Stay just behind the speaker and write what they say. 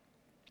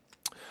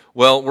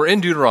Well, we're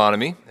in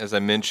Deuteronomy, as I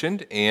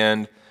mentioned,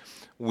 and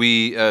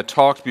we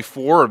talked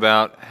before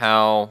about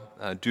how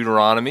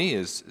Deuteronomy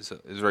is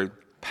very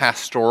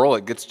pastoral.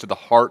 It gets to the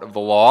heart of the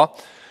law.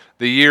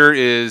 The year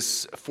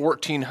is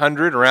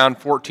 1400, around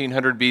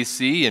 1400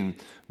 BC, and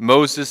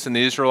Moses and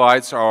the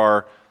Israelites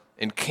are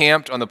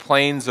encamped on the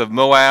plains of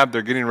Moab.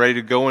 They're getting ready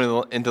to go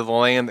into the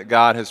land that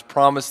God has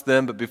promised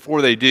them, but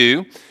before they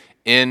do,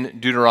 in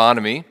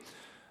Deuteronomy,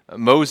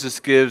 Moses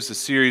gives a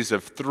series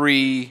of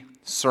three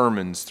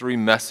sermons, three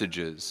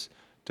messages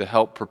to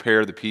help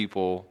prepare the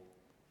people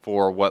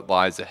for what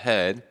lies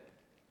ahead.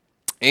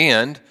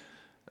 And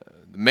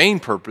the main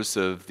purpose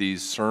of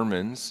these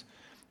sermons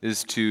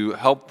is to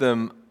help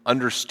them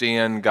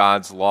understand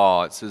God's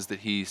law. It says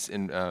that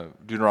in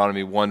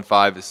Deuteronomy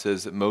 1:5, it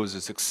says that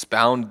Moses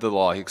expounded the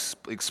law. He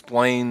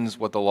explains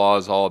what the law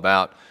is all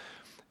about.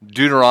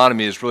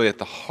 Deuteronomy is really at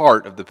the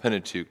heart of the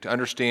Pentateuch. To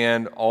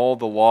understand all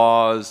the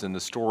laws and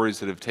the stories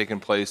that have taken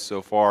place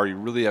so far, you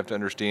really have to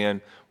understand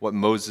what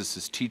Moses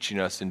is teaching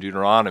us in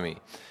Deuteronomy.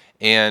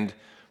 And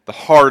the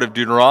heart of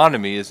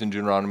Deuteronomy is in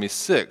Deuteronomy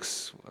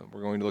 6.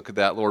 We're going to look at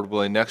that, Lord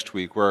willing, next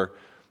week, where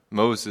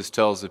Moses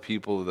tells the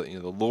people that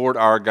the Lord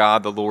our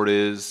God, the Lord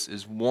is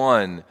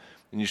one,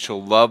 and you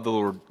shall love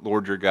the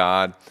Lord your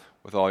God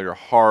with all your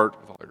heart,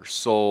 with all your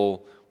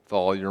soul, with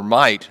all your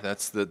might.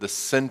 That's the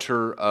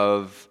center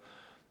of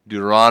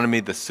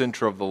Deuteronomy, the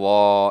center of the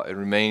law. It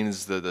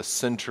remains the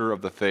center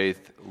of the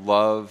faith.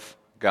 Love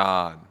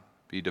God.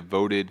 Be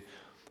devoted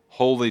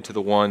wholly to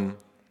the one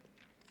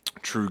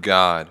true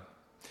God.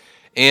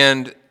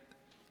 And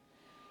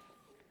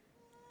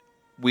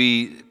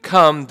we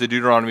come to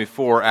Deuteronomy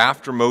 4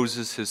 after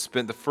Moses has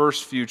spent the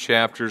first few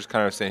chapters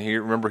kind of saying,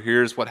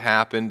 here's what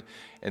happened.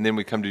 And then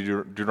we come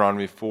to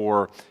Deuteronomy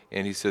 4,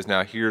 and he says,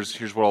 now here's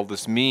what all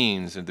this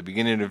means. At the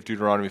beginning of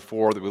Deuteronomy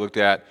 4 that we looked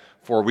at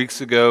 4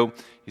 weeks ago,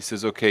 he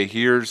says, okay,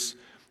 here's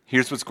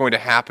what's going to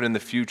happen in the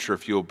future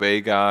if you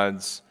obey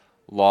God's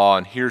law,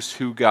 and here's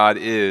who God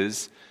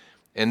is.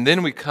 And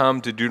then we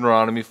come to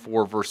Deuteronomy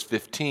 4, verse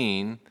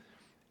 15,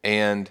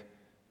 and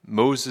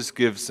Moses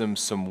gives them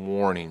some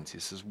warnings. He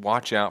says,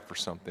 watch out for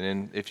something.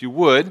 And if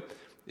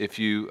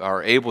you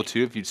are able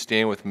to, if you'd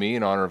stand with me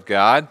in honor of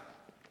God,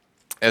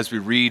 as we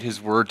read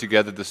his word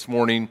together this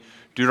morning,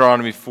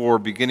 Deuteronomy 4,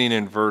 beginning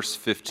in verse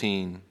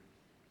 15.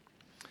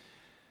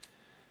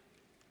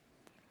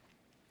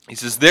 He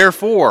says,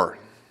 Therefore,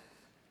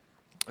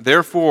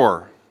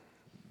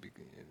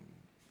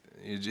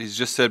 he's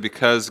just said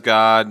because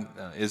God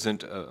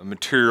isn't a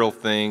material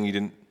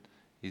thing,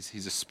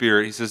 he's a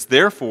spirit. He says,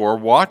 therefore,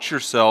 watch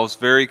yourselves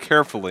very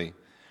carefully,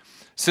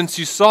 since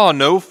you saw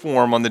no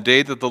form on the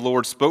day that the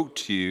Lord spoke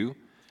to you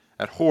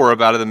at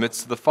Horeb out of the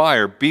midst of the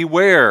fire.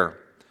 Beware,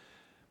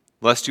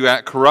 lest you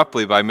act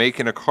corruptly by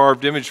making a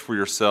carved image for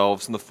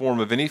yourselves in the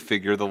form of any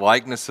figure, the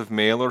likeness of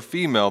male or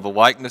female, the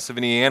likeness of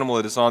any animal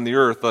that is on the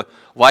earth, the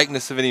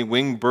likeness of any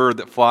winged bird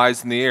that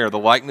flies in the air, the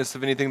likeness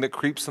of anything that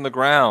creeps on the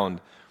ground,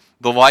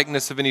 the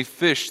likeness of any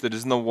fish that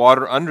is in the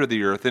water under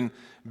the earth. And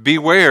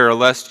beware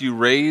lest you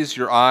raise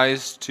your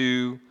eyes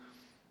to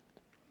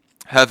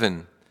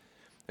heaven,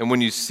 and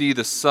when you see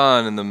the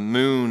sun and the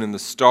moon and the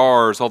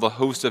stars, all the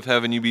host of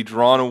heaven, you be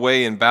drawn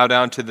away and bow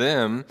down to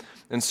them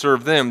and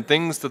serve them,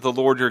 things that the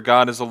Lord your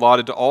God has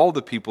allotted to all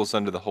the peoples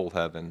under the whole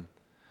heaven.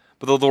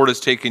 But the Lord has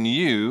taken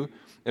you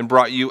and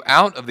brought you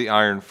out of the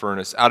iron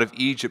furnace, out of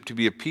Egypt, to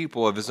be a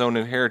people of his own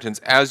inheritance,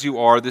 as you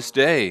are this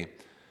day.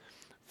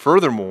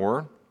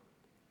 Furthermore,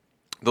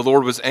 the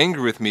Lord was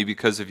angry with me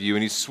because of you,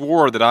 and he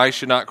swore that I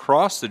should not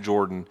cross the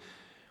Jordan,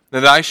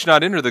 and that I should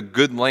not enter the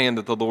good land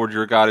that the Lord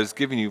your God has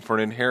given you for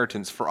an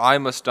inheritance, for I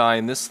must die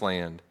in this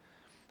land.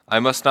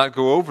 I must not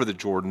go over the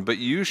Jordan, but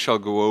you shall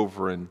go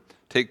over and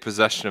take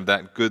possession of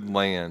that good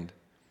land.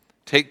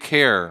 Take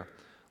care,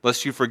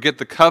 lest you forget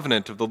the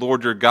covenant of the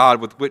Lord your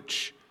God with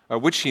which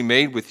he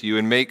made with you,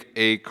 and make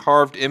a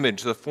carved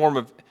image, the form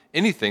of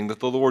anything that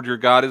the Lord your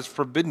God has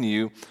forbidden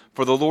you.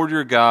 For the Lord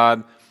your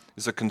God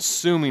is a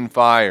consuming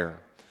fire,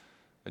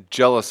 a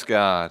jealous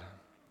God.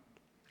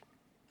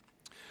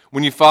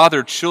 When you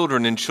father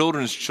children and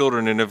children's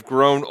children and have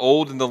grown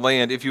old in the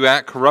land, if you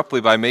act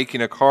corruptly by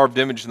making a carved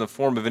image in the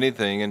form of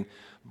anything, and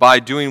by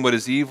doing what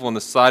is evil in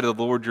the sight of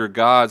the Lord your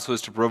God, so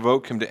as to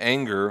provoke him to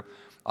anger,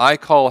 I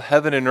call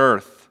heaven and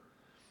earth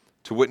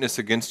to witness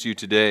against you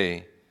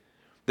today,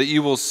 that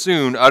you will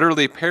soon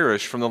utterly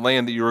perish from the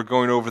land that you are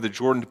going over the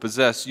Jordan to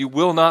possess. You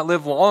will not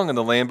live long in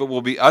the land, but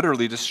will be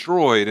utterly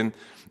destroyed. And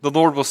the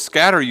Lord will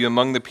scatter you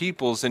among the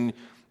peoples, and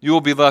you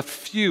will be left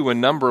few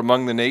in number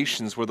among the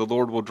nations where the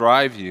Lord will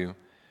drive you.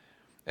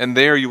 And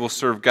there you will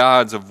serve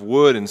gods of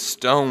wood and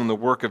stone, the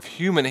work of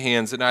human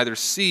hands that neither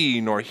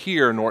see, nor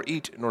hear, nor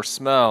eat, nor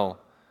smell.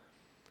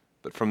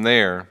 But from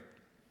there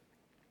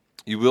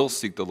you will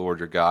seek the Lord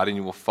your God, and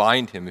you will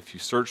find him if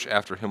you search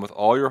after him with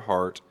all your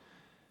heart,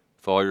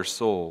 with all your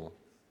soul.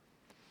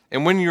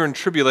 And when you're in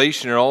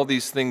tribulation and all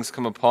these things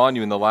come upon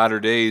you in the latter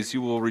days,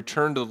 you will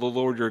return to the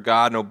Lord your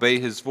God and obey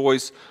his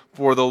voice,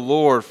 for the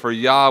Lord, for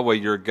Yahweh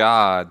your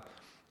God,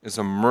 is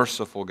a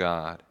merciful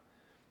God.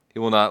 He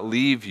will not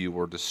leave you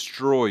or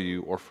destroy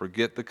you or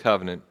forget the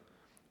covenant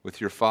with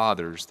your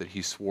fathers that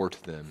he swore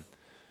to them.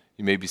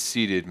 You may be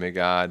seated. May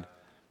God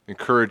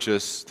encourage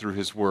us through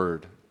his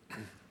word.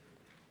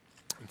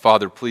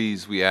 Father,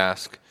 please, we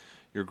ask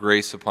your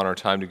grace upon our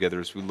time together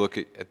as we look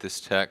at this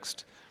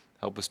text.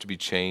 Help us to be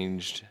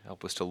changed.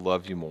 Help us to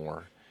love you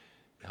more.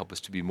 Help us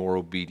to be more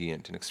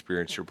obedient and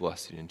experience your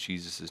blessing. In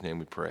Jesus' name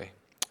we pray.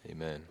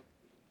 Amen.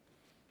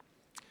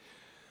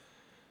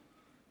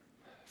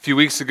 A few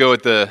weeks ago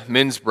at the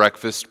men's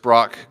breakfast,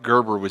 Brock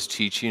Gerber was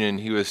teaching, and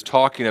he was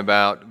talking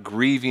about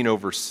grieving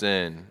over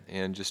sin,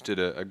 and just did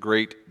a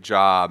great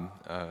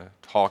job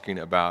talking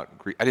about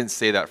grief. I didn't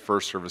say that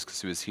first service because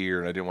he was here,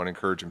 and I didn't want to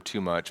encourage him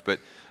too much, but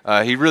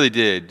he really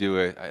did do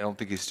it. I don't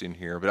think he's in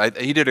here, but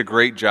he did a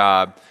great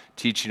job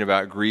teaching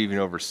about grieving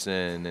over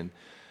sin.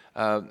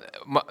 And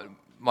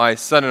my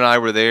son and I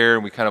were there,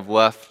 and we kind of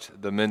left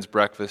the men's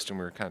breakfast, and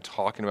we were kind of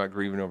talking about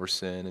grieving over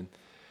sin. And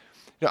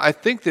I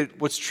think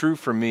that what's true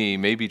for me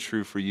may be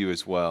true for you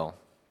as well.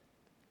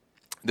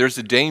 There's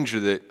a danger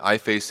that I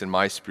face in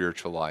my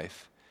spiritual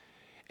life.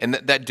 And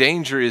that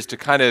danger is to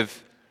kind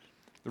of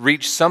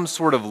reach some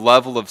sort of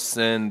level of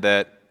sin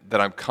that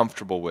I'm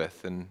comfortable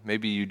with. And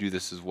maybe you do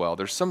this as well.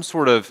 There's some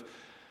sort of,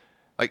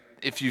 like,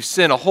 if you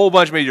sin a whole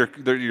bunch, maybe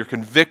you're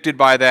convicted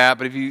by that.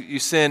 But if you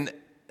sin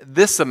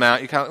this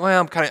amount, you kind of, well,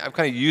 I'm kind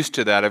of used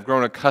to that. I've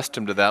grown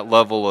accustomed to that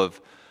level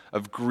of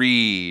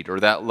greed,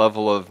 or that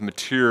level of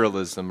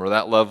materialism, or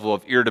that level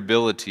of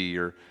irritability,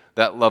 or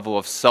that level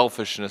of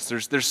selfishness.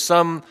 There's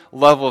some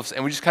level of,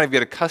 and we just kind of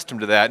get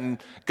accustomed to that.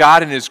 And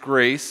God in his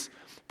grace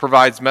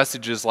provides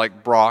messages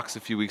like Brock's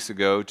a few weeks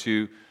ago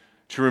to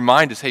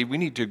remind us, hey, we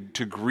need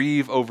to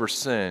grieve over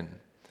sin.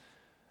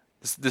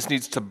 This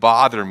needs to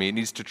bother me. It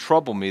needs to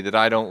trouble me that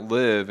I don't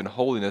live in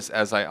holiness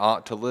as I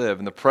ought to live.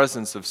 And the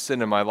presence of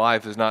sin in my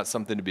life is not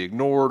something to be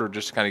ignored or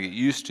just kind of get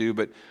used to.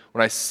 But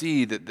when I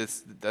see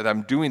that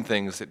I'm doing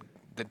things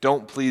that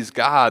don't please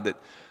God,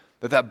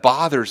 that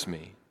bothers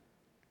me.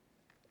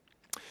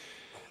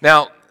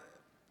 Now,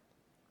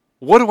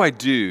 what do I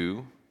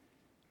do?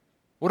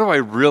 What do I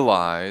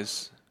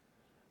realize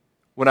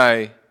when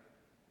I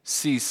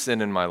see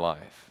sin in my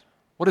life?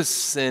 What does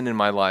sin in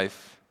my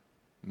life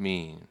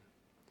mean?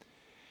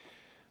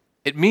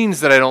 It means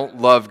that I don't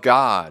love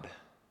God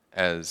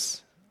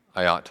as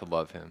I ought to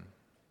love him.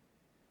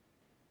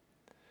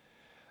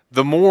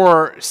 The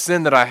more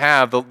sin that I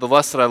have, the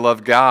less that I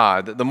love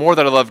God. The more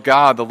that I love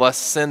God, the less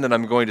sin that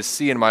I'm going to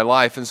see in my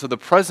life. And so the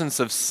presence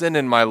of sin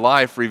in my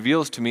life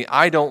reveals to me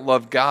I don't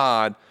love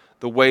God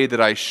the way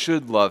that I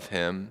should love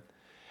him.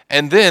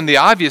 And then the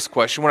obvious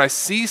question, when I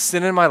see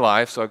sin in my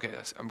life, so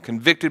I'm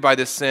convicted by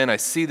this sin, I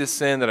see this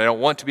sin that I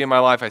don't want to be in my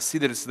life, I see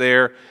that it's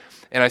there,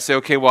 and I say,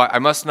 okay, well, I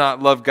must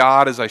not love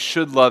God as I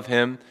should love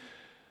him.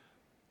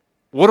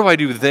 What do I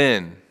do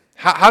then?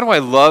 How do I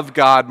love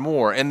God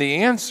more? And the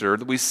answer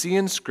that we see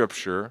in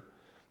Scripture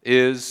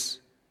is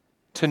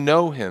to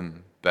know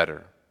him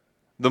better.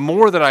 The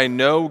more that I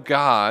know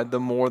God, the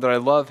more that I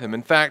love him.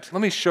 In fact,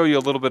 let me show you a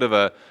little bit of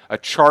a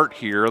chart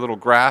here, a little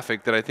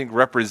graphic that I think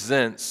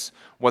represents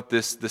what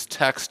this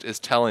text is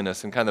telling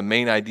us and kind of the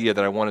main idea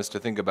that I want us to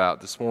think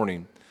about this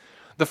morning.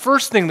 The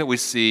first thing that we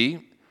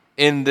see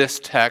in this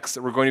text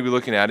that we're going to be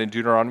looking at in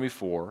Deuteronomy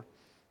 4,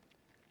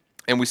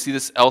 and we see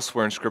this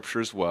elsewhere in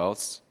Scripture as well,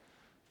 it's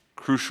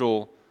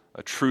crucial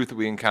a truth that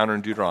we encounter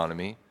in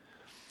Deuteronomy.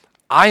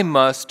 I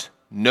must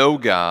know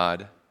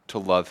God to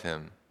love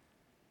him.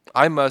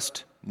 I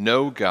must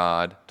know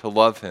God to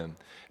love him.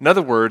 In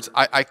other words,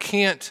 I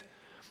can't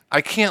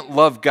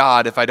love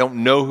God if I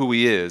don't know who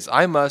he is.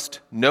 I must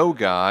know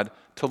God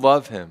to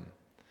love him.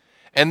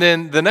 And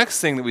then the next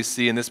thing that we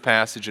see in this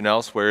passage and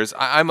elsewhere is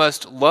I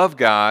must love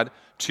God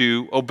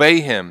to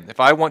obey him. If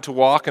I want to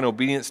walk in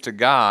obedience to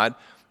God,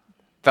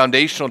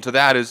 foundational to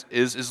that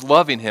is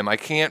loving him. I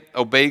can't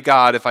obey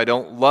God if I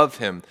don't love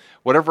him.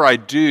 Whatever I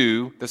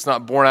do that's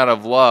not born out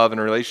of love and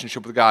a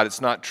relationship with God,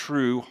 it's not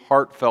true,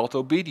 heartfelt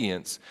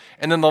obedience.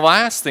 And then the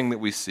last thing that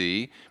we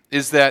see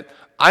is that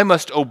I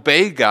must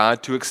obey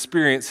God to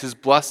experience his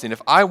blessing.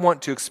 If I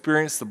want to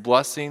experience the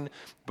blessing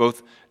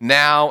both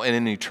now and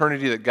in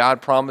eternity that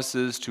God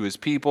promises to his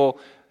people,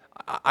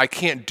 I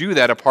can't do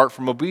that apart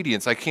from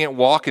obedience. I can't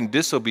walk in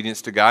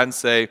disobedience to God and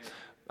say,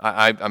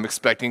 I'm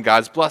expecting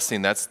God's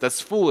blessing. That's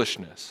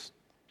foolishness.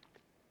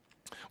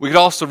 We could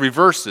also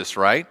reverse this,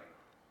 right?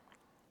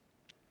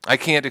 I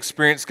can't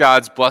experience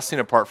God's blessing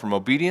apart from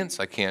obedience.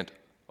 I can't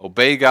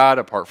obey God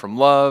apart from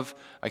love.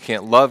 I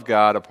can't love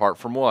God apart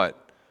from what?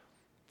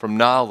 From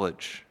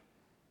knowledge.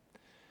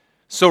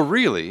 So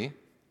really,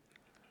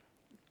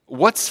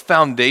 what's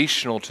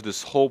foundational to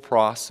this whole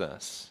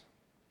process?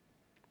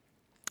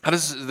 How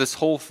does this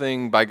whole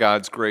thing, by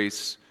God's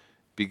grace,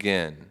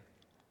 begin?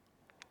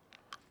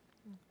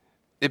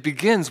 It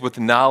begins with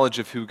knowledge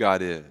of who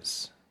God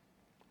is.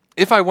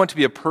 If I want to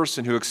be a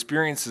person who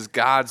experiences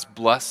God's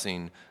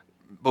blessing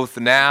both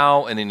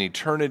now and in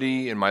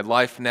eternity, in my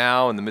life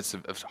now, in the midst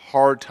of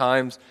hard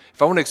times,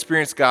 if I want to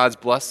experience God's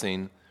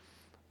blessing,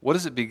 what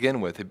does it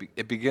begin with?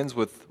 It begins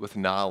with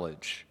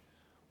knowledge.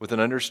 with an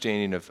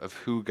understanding of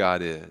who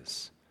God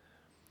is.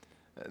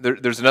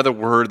 There's another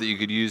word that you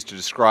could use to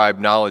describe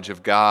knowledge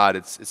of God.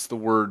 It's the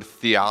word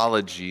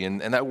theology.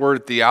 And that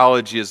word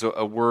theology is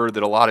a word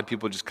that a lot of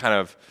people just kind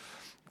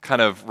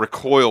of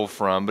recoil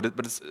from. But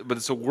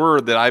it's a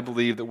word that I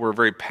believe that we're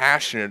very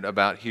passionate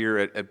about here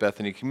at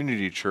Bethany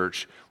Community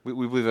Church. We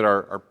believe that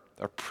our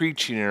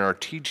preaching and our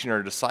teaching,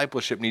 our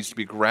discipleship needs to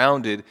be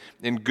grounded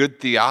in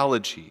good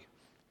theology,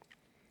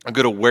 a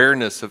good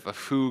awareness of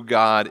who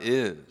God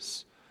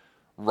is,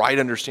 right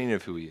understanding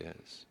of who He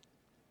is.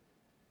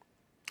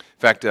 In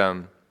fact,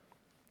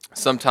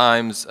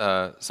 sometimes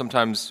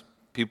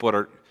people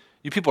are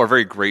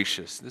very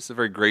gracious. This is a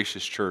very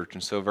gracious church,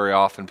 and so very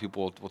often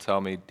people will tell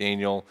me,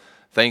 Daniel,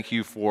 thank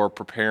you for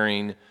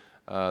preparing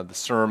the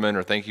sermon,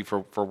 or thank you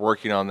for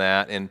working on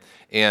that, and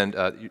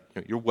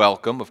you're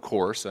welcome, of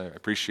course. I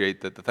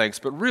appreciate the thanks,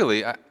 but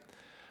really, and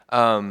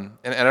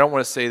I don't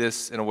want to say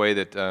this in a way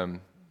that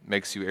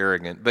makes you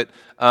arrogant, but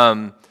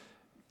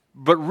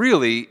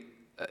really,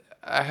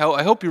 I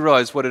hope you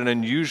realize what an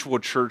unusual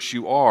church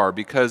you are,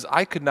 because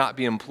I could not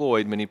be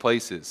employed many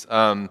places.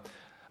 I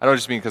don't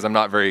just mean because I'm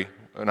not a very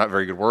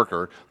good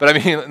worker, but I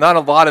mean, not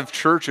a lot of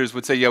churches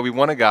would say, yeah, we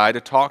want a guy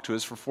to talk to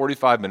us for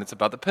 45 minutes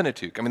about the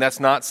Pentateuch. I mean, that's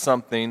not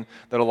something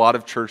that a lot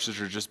of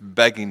churches are just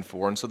begging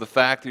for. And so the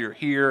fact that you're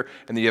here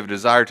and that you have a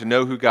desire to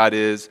know who God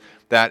is,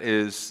 that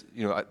is,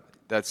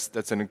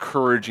 that's an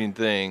encouraging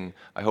thing,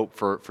 I hope,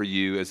 for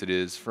you as it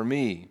is for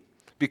me.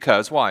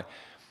 Because, why?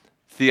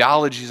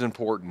 Theology is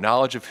important.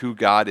 Knowledge of who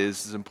God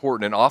is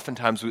important. And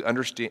oftentimes we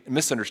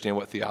misunderstand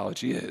what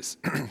theology is.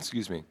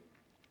 Excuse me.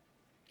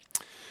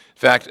 In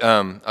fact,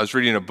 I was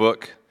reading a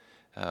book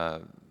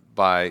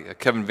by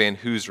Kevin Van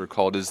Hooser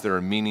called Is There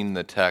a Meaning in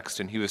the Text?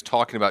 And he was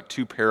talking about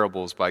two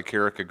parables by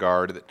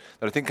Kierkegaard that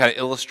I think kind of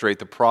illustrate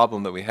the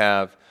problem that we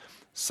have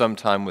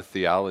sometime with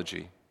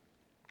theology.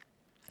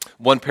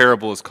 One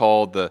parable is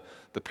called the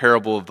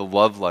parable of the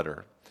love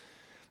letter.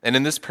 And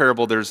in this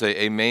parable, there's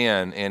a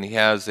man, and he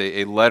has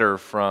a letter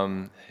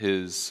from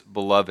his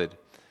beloved.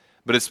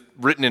 But it's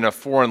written in a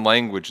foreign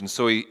language, and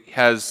so he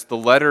has the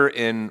letter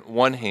in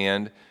one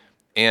hand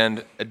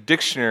and a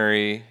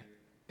dictionary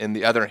in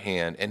the other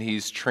hand, and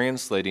he's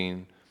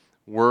translating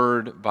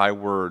word by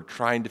word,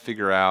 trying to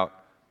figure out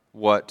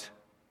what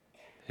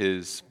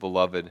his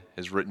beloved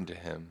has written to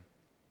him.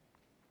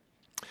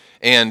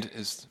 And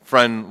his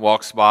friend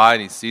walks by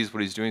and he sees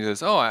what he's doing. He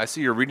says, "Oh, I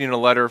see you're reading a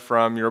letter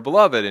from your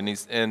beloved."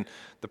 And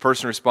the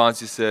person responds,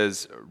 he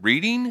says,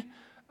 "Reading?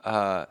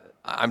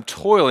 I'm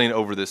toiling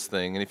over this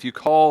thing. And if you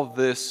call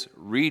this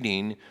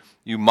reading,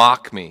 you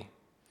mock me."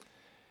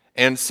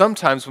 And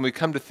sometimes when we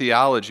come to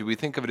theology, we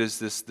think of it as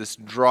this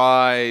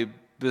dry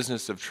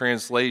business of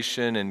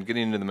translation and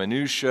getting into the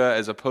minutia,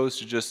 as opposed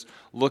to just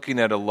looking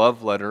at a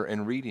love letter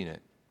and reading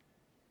it.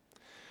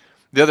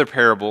 The other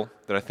parable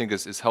that I think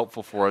is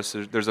helpful for us,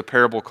 there's a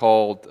parable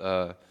called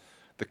the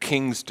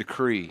King's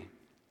Decree.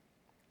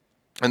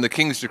 And the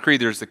King's Decree,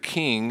 there's the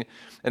king,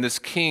 and this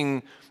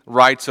king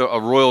writes a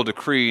royal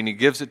decree, and he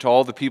gives it to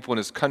all the people in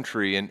his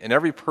country, and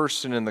every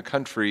person in the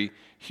country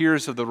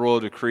hears of the royal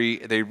decree,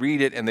 they read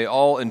it, and they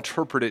all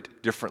interpret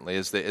it differently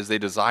as they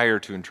desire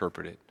to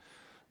interpret it.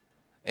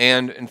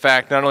 And in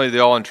fact, not only do they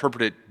all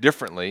interpret it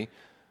differently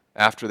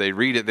after they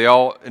read it, they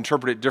all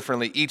interpret it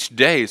differently each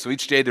day. So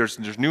each day there's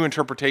new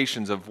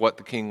interpretations of what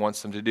the king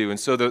wants them to do. And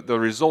so the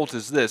result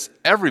is this: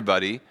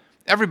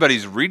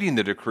 everybody's reading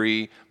the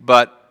decree,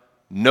 but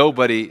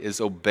nobody is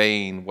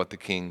obeying what the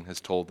king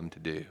has told them to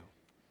do.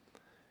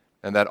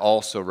 And that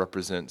also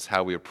represents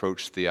how we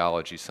approach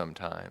theology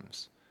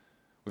sometimes.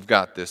 We've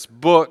got this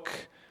book,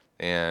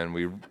 and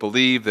we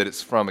believe that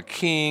it's from a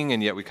king,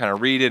 and yet we kind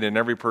of read it, and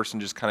every person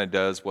just kind of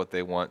does what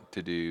they want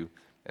to do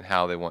and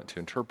how they want to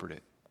interpret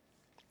it.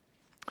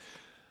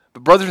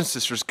 But brothers and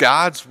sisters,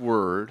 God's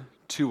word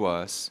to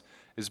us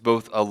is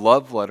both a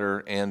love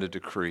letter and a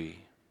decree.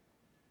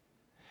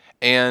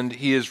 And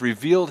he has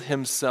revealed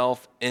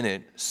himself in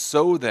it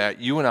so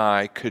that you and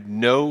I could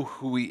know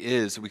who he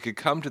is. We could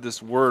come to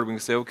this word, we can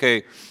say,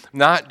 okay,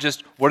 not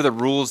just what are the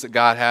rules that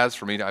God has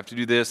for me. I have to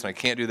do this, and I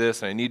can't do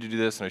this, and I need to do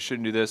this, and I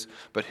shouldn't do this.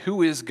 But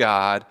who is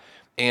God,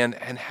 and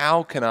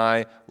how can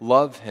I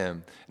love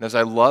him? And as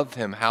I love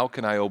him, how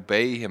can I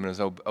obey him? And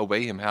as I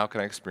obey him, how can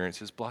I experience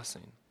his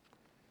blessing?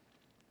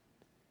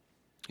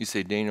 You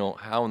say, Daniel,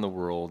 how in the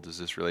world does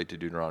this relate to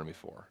Deuteronomy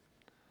 4?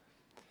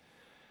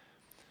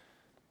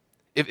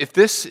 If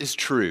this is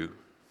true,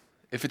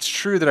 if it's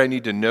true that I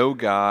need to know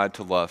God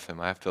to love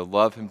him, I have to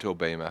love him to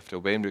obey him, I have to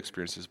obey him to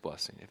experience his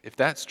blessing. If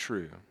that's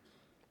true,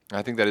 and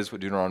I think that is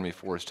what Deuteronomy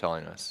 4 is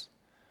telling us,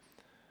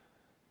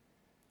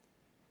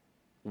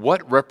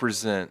 what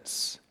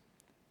represents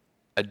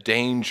a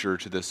danger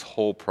to this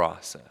whole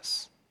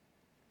process?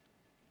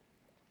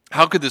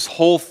 How could this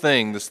whole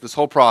thing, this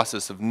whole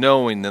process of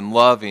knowing, then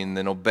loving,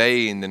 then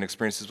obeying, then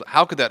experiencing,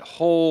 how could that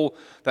whole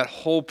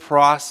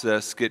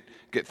process get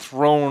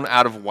thrown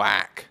out of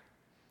whack?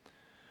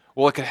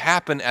 Well, it could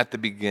happen at the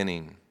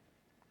beginning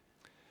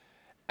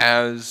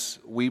as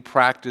we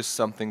practice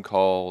something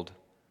called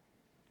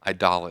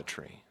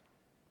idolatry.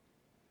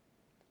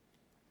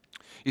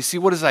 You see,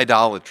 what is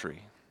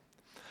idolatry?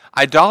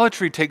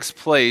 Idolatry takes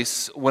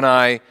place when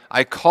I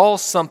call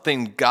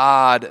something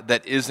God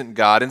that isn't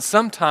God. And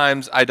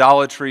sometimes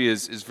idolatry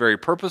is very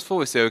purposeful.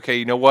 We say, okay,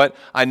 you know what?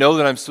 I know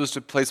that I'm supposed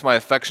to place my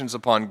affections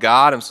upon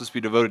God. I'm supposed to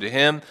be devoted to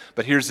Him.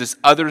 But here's this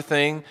other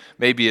thing.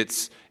 Maybe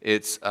it's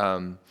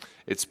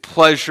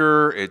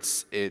pleasure,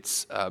 it's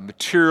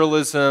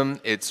materialism,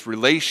 it's a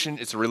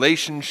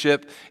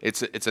relationship,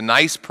 it's a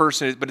nice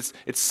person, but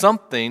it's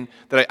something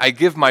that I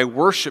give my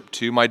worship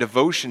to, my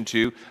devotion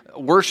to,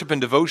 worship and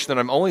devotion that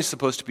I'm only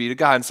supposed to be to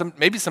God. And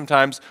maybe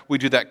sometimes we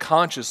do that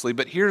consciously,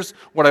 but here's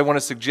what I want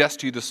to suggest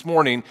to you this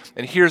morning,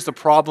 and here's the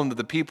problem that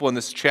the people in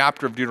this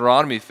chapter of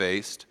Deuteronomy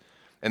faced,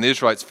 and the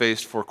Israelites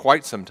faced for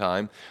quite some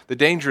time. The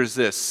danger is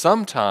this: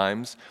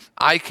 sometimes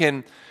I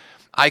can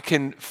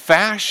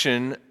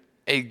fashion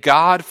a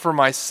God for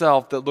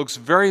myself that looks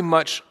very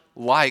much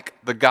like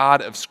the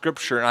God of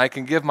Scripture, and I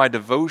can give my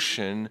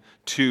devotion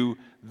to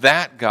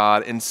that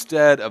God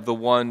instead of the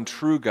one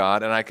true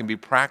God, and I can be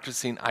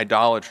practicing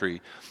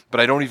idolatry, but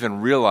I don't even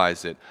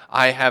realize it.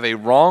 I have a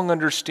wrong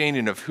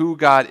understanding of who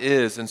God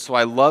is, and so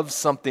I love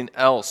something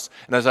else.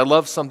 And as I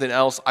love something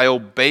else, I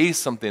obey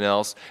something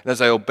else. And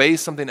as I obey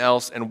something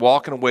else and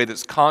walk in a way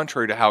that's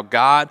contrary to how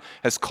God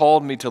has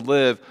called me to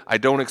live, I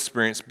don't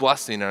experience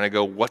blessing, and I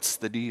go, what's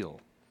the deal?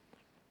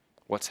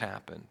 What's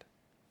happened?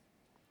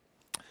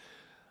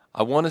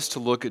 I want us to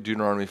look at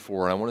Deuteronomy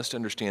 4, and I want us to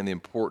understand the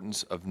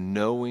importance of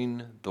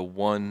knowing the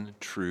one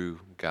true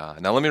God.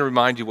 Now, let me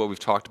remind you what we've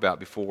talked about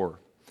before.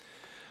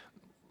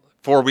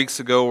 4 weeks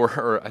ago,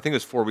 or I think it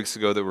was 4 weeks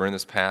ago that we were in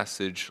this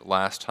passage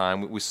last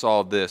time, we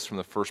saw this from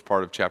the first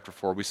part of chapter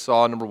 4. We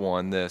saw, number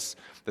one, this,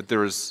 that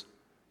there is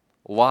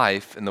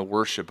life in the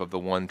worship of the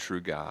one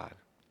true God.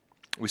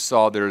 We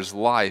saw there is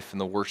life in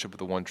the worship of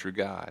the one true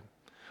God.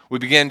 We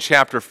began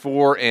chapter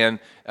 4, and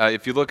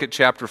if you look at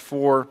chapter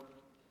 4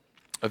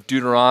 of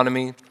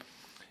Deuteronomy,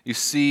 you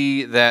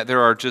see that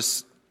there's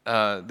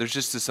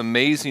just this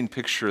amazing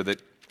picture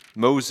that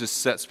Moses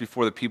sets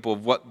before the people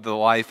of what the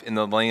life in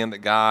the land that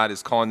God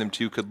is calling them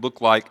to could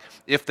look like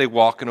if they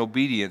walk in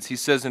obedience. He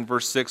says in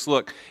verse 6,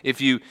 look, if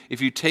you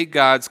take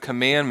God's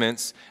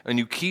commandments and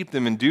you keep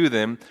them and do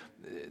them,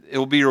 it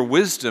will be your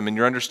wisdom and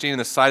your understanding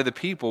the sight of the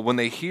people. When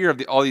they hear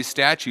of all these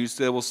statutes,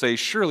 they will say,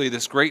 surely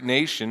this great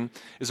nation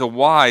is a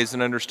wise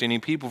and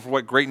understanding people. For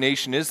what great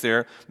nation is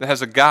there that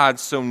has a God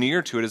so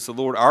near to it as the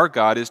Lord our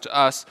God is to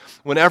us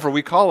whenever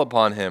we call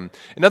upon Him?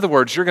 In other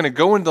words, you're going to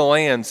go into the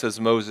land, says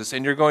Moses,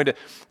 and you're going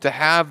to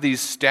have these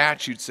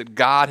statutes that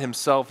God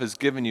Himself has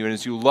given you. And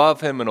as you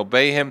love Him and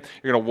obey Him,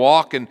 you're going to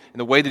walk in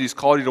the way that He's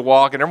called you to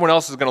walk. And everyone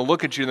else is going to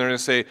look at you and they're going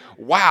to say,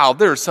 wow,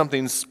 there's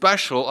something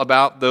special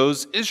about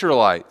those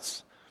Israelites.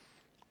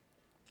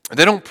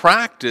 They don't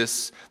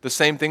practice the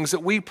same things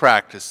that we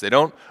practice. They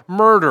don't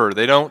murder.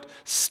 They don't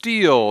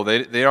steal.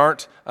 They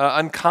aren't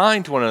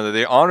unkind to one another.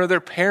 They honor their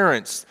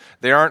parents.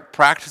 They aren't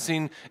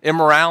practicing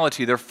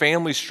immorality. Their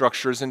family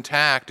structure is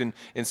intact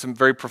in some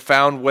very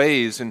profound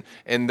ways, and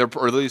they're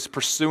or at least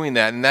pursuing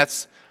that. And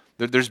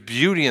there's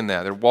beauty in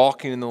that. They're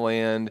walking in the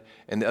land,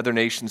 and the other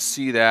nations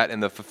see that,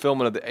 and the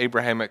fulfillment of the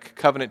Abrahamic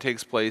covenant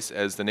takes place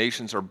as the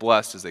nations are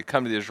blessed as they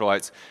come to the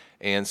Israelites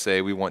and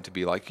say, we want to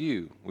be like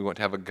you. We want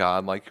to have a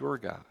God like your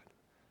God.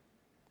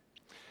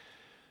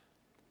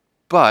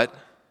 But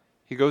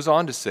he goes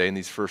on to say in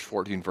these first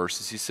 14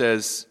 verses, he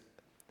says,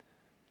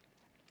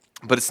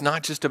 but it's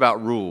not just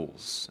about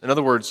rules. In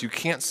other words, you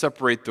can't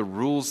separate the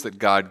rules that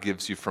God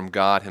gives you from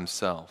God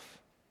Himself.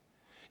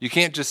 You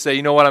can't just say,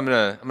 you know what, I'm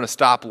going to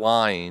stop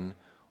lying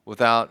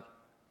without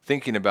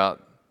thinking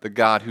about the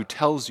God who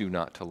tells you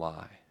not to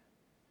lie.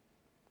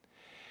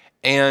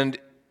 And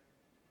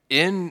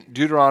in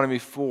Deuteronomy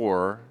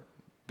 4,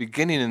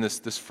 beginning in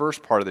this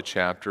first part of the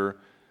chapter,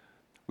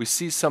 we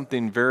see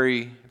something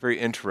very, very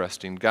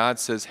interesting. God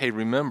says, hey,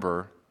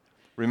 remember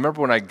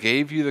when I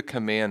gave you the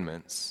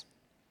commandments,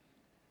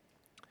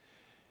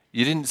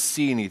 you didn't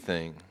see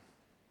anything.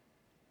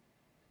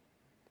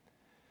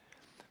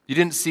 You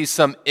didn't see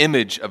some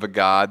image of a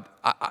God.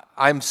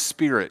 I'm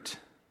spirit.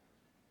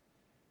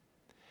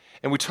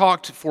 And we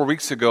talked 4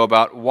 weeks ago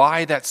about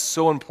why that's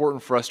so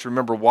important for us to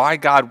remember, why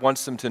God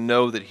wants them to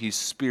know that He's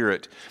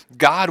spirit.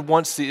 God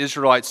wants the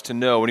Israelites to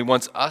know, and He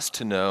wants us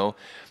to know,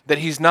 that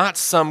He's not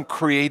some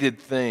created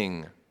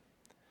thing.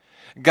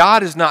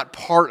 God is not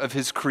part of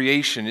His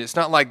creation. It's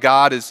not like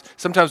God is,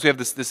 sometimes we have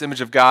this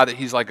image of God that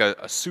He's like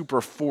a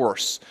super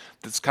force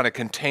that's kind of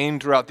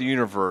contained throughout the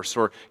universe,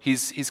 or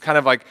He's kind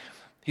of like,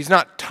 He's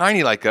not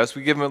tiny like us.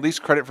 We give Him at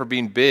least credit for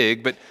being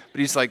big, but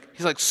he's like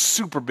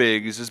super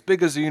big. He's as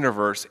big as the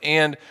universe.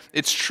 And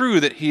it's true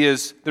that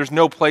there's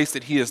no place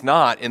that He is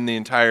not in the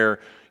entire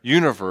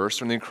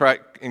universe or in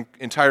the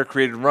entire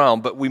created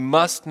realm, but we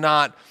must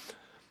not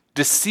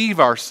deceive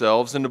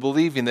ourselves into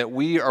believing that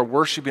we are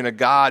worshiping a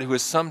God who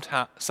is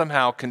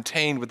somehow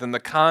contained within the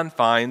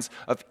confines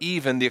of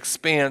even the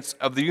expanse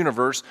of the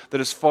universe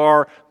that is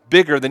far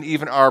bigger than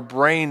even our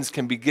brains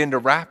can begin to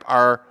wrap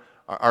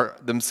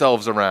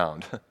themselves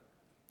around.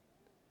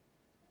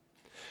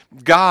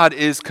 God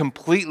is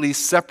completely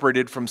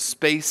separated from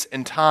space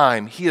and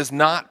time. He is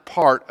not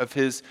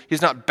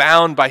he's not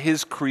bound by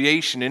his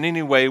creation in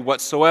any way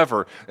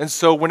whatsoever. And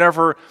so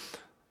whenever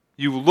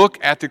you look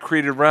at the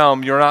created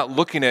realm, you're not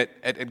looking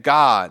at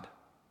God.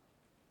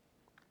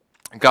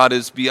 God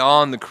is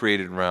beyond the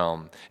created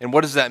realm. And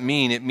what does that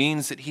mean? It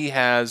means that he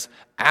has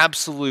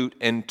absolute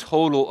and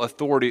total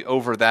authority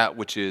over that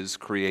which is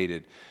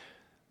created.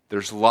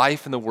 There's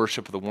life in the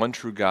worship of the one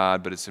true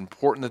God, but it's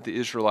important that the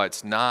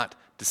Israelites not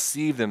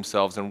deceive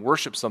themselves and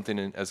worship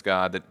something as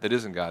God that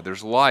isn't God.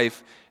 There's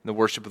life in the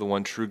worship of the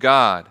one true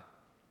God.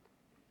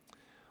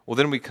 Well,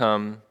 then we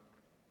come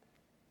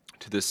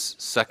to this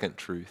second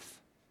truth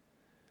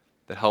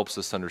that helps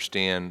us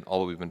understand all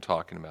that we've been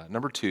talking about.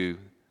 Number two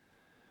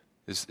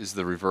is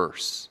the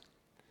reverse.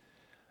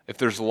 If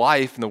there's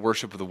life in the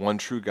worship of the one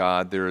true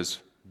God, there is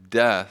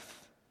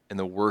death in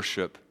the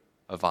worship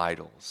of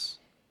idols.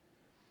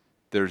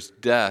 There's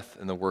death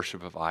in the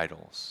worship of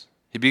idols.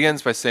 He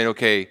begins by saying,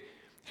 okay,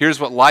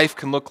 here's what life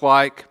can look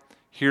like.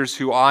 Here's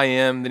who I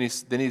am. Then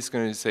he's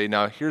going to say,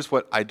 now here's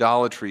what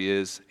idolatry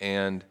is,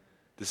 and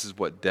this is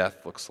what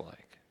death looks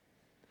like.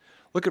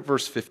 Look at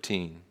verse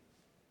 15.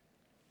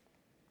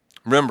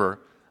 Remember,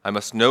 I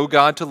must know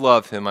God to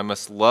love him. I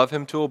must love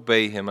him to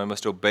obey him. I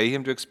must obey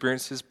him to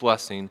experience his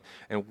blessing.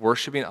 And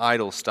worshiping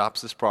idols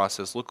stops this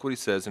process. Look what he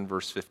says in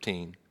verse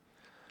 15.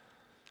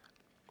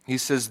 He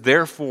says,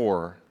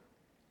 therefore,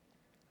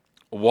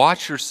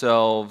 watch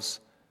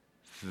yourselves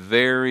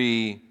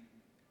very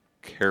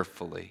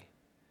carefully.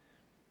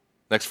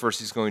 Next verse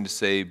he's going to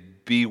say,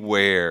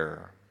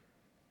 beware.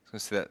 He's going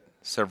to say that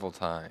several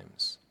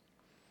times.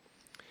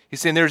 He's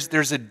saying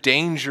there's a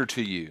danger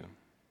to you.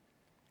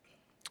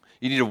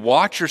 You need to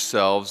watch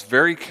yourselves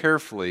very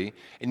carefully,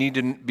 and you need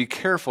to be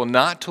careful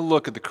not to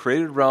look at the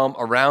created realm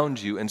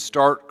around you and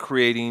start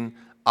creating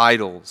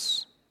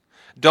idols.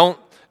 Don't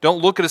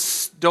look at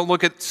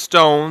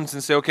stones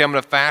and say, okay, I'm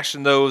going to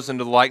fashion those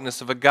into the likeness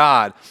of a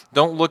god.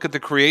 Don't look at the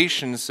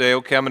creation and say,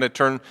 okay, I'm going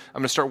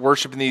to start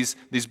worshiping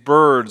these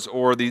birds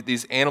or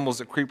these animals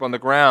that creep on the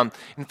ground.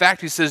 In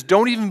fact, he says,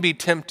 don't even be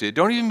tempted.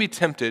 Don't even be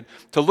tempted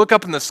to look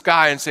up in the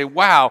sky and say,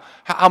 wow,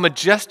 how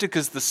majestic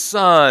is the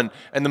sun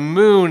and the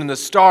moon and the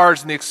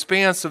stars and the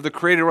expanse of the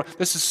created world.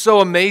 This is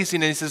so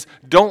amazing. And he says,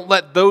 don't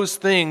let those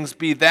things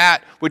be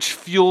that which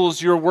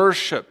fuels your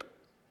worship.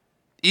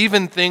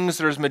 Even things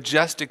that are as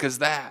majestic as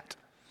that.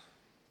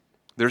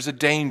 There's a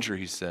danger,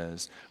 he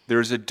says.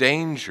 There's a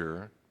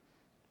danger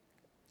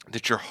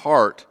that your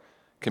heart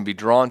can be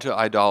drawn to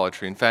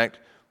idolatry. In fact,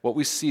 what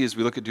we see as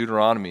we look at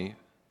Deuteronomy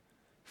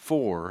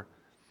 4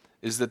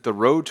 is that the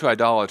road to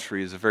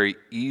idolatry is a very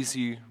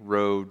easy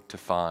road to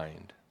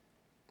find.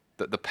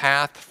 The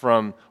path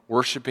from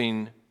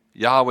worshiping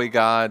Yahweh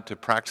God to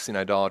practicing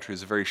idolatry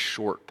is a very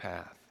short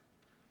path.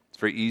 It's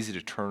very easy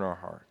to turn our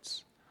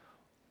hearts.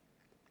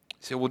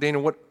 You say, well,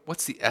 Daniel,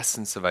 what's the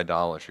essence of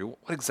idolatry?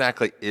 What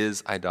exactly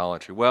is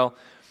idolatry? Well,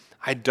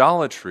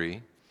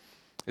 idolatry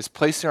is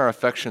placing our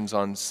affections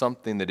on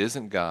something that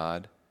isn't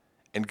God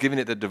and giving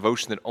it the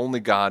devotion that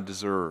only God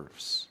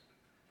deserves.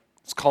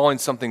 It's calling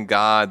something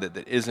God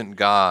that isn't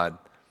God.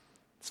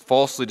 It's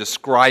falsely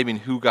describing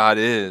who God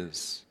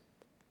is.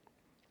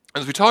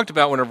 As we talked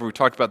about whenever we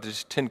talked about the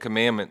Ten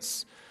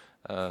Commandments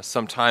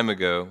some time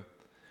ago,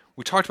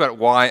 we talked about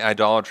why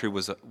idolatry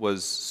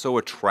was so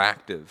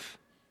attractive.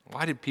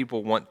 Why did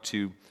people want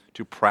to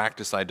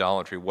practice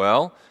idolatry?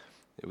 Well,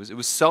 it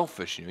was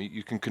selfish.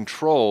 You can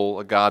control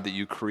a God that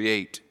you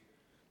create.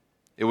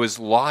 It was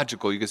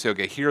logical. You could say,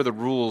 okay, here are the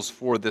rules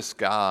for this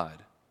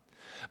God.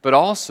 But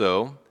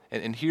also,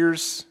 and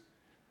here's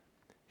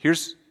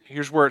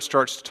where it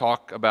starts to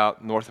talk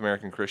about North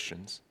American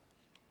Christians.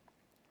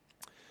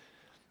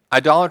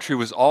 Idolatry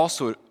was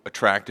also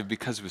attractive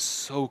because it was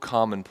so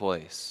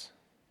commonplace.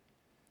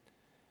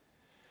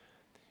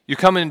 You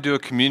come into a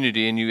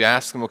community and you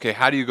ask them, okay,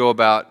 how do you go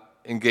about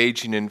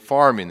engaging in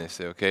farming? They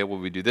say, okay, well,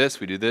 we do this,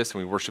 and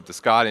we worship this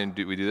God, and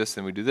we do this,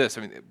 and we do this.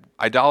 I mean,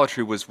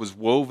 idolatry was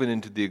woven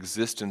into the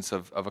existence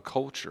of a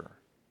culture,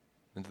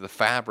 into the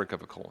fabric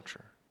of a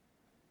culture.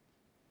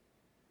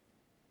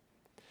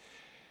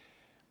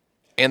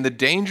 And the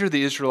danger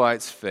the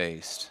Israelites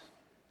faced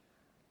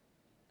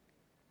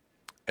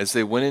as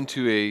they went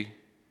into a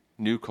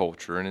new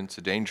culture, and it's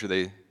a danger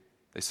they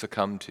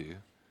succumbed to,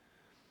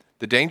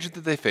 the danger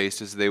that they faced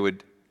is they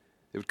would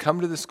come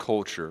to this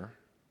culture,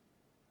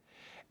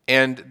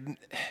 and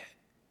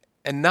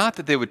not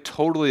that they would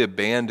totally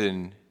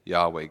abandon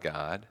Yahweh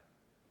God,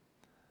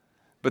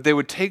 but they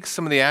would take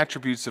some of the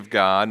attributes of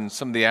God and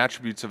some of the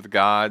attributes of the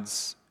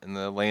gods in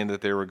the land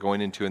that they were going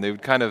into, and they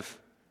would kind of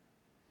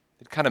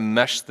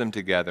mesh them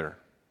together.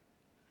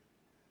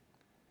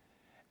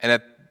 And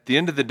at the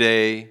end of the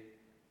day,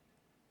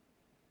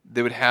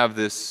 they would have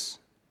this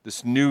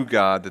new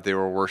God that they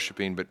were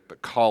worshiping,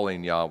 but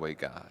calling Yahweh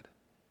God.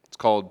 It's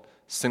called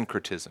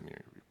syncretism. You're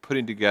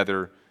putting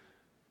together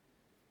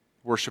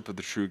worship of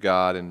the true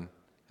God and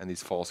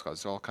these false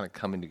gods. They're all kind of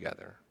coming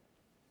together.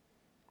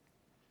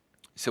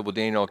 You said, well,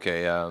 Daniel,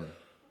 okay,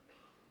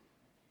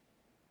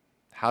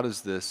 how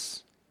does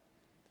this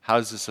how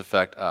does this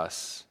affect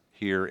us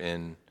here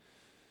in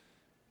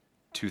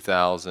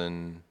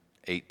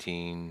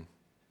 2018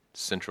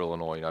 Central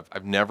Illinois?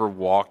 I've never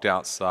walked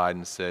outside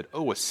and said,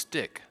 "Oh, a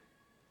stick.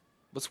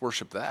 Let's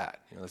worship that."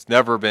 It's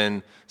never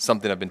been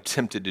something I've been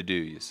tempted to do,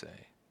 you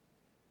say.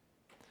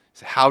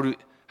 So how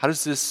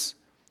does this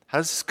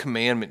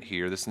commandment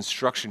here, this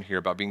instruction here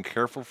about being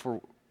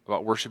careful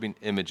about worshiping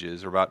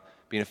images or about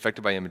being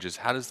affected by images,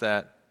 how does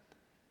that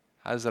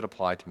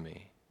apply to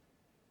me?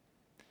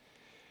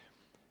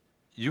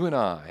 You and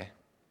I,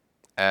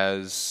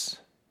 as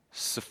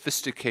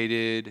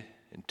sophisticated,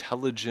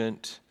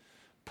 intelligent,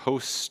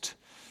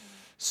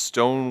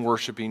 post-stone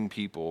worshiping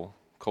people,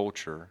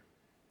 culture,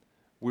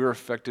 we're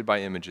affected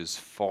by images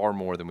far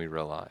more than we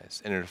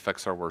realize, and it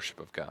affects our worship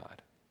of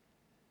God.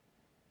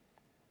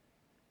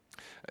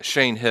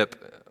 Shane Hipp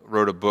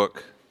wrote a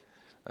book,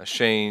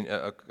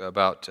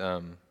 about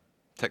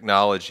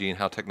technology and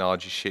how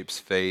technology shapes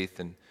faith,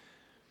 and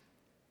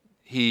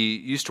he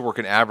used to work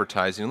in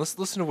advertising. Let's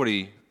listen to what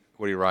he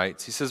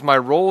writes. He says, "My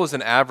role as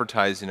an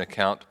advertising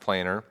account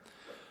planner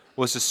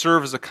was to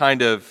serve as a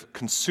kind of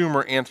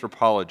consumer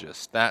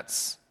anthropologist."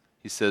 That's,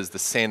 he says, the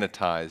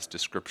sanitized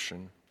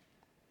description.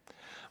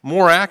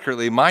 "More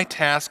accurately, my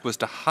task was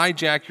to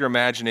hijack your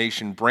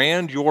imagination,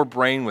 brand your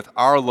brain with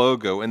our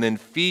logo, and then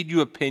feed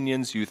you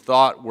opinions you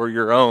thought were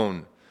your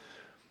own.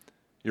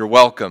 You're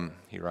welcome,"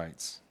 he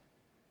writes.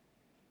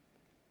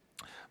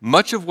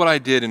 "Much of what I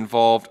did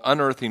involved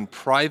unearthing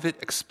private,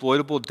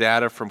 exploitable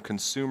data from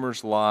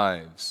consumers'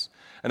 lives.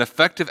 An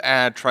effective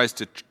ad tries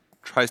to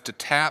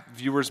tap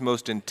viewers'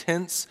 most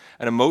intense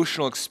and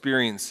emotional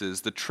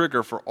experiences, the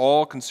trigger for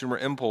all consumer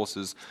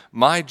impulses.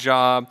 My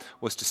job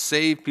was to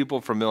save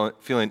people from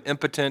feeling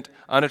impotent,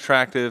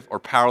 unattractive, or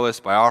powerless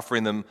by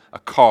offering them a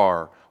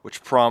car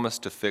which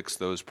promised to fix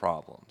those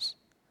problems."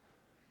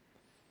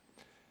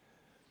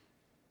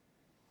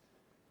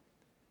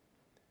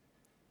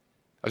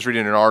 I was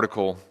reading an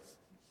article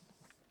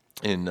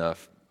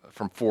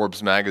from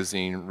Forbes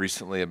magazine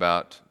recently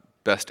about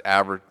best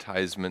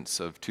advertisements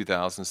of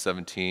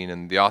 2017,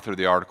 and the author of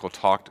the article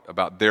talked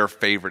about their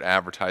favorite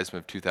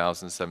advertisement of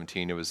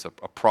 2017. It was a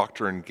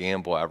Procter &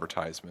 Gamble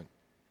advertisement.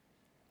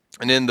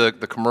 And in the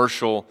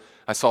commercial,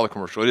 I saw the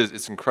commercial.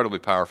 It's incredibly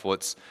powerful.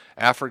 It's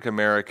African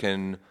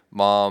American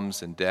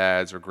moms and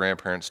dads or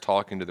grandparents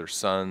talking to their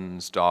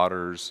sons,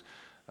 daughters,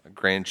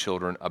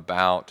 grandchildren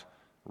about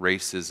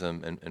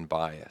racism and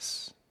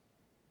bias.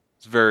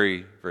 It's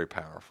very, very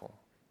powerful.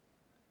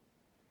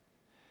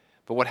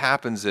 But what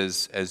happens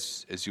is,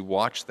 as you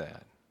watch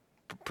that,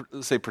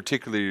 let's say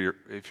particularly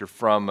if you're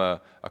from a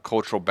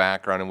cultural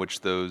background in which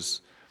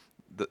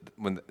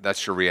when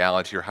that's your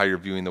reality or how you're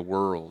viewing the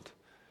world,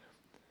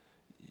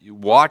 you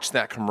watch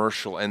that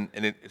commercial and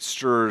it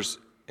stirs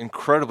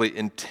incredibly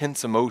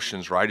intense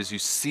emotions, right? As you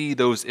see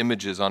those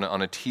images on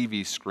a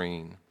TV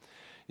screen.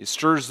 It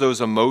stirs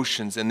those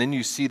emotions, and then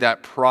you see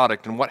that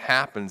product, and what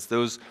happens?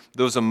 Those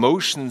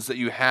emotions that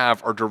you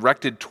have are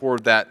directed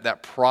toward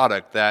that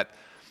product, that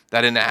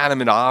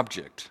inanimate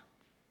object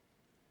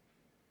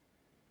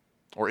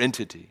or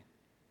entity.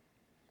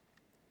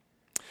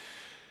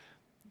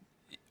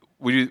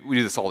 We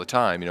do this all the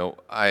time.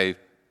 I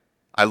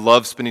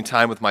love spending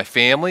time with my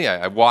family.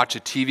 I watch a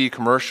TV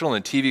commercial,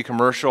 and a TV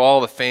commercial, all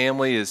the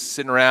family is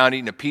sitting around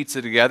eating a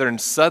pizza together, and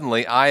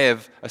suddenly I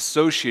have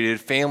associated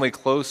family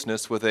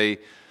closeness with a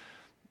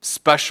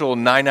special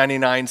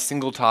 $9.99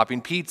 single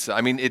topping pizza.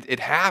 I mean, it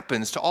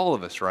happens to all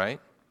of us,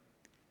 right?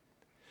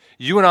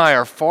 You and I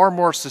are far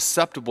more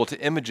susceptible to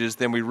images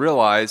than we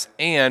realize,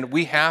 and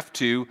we have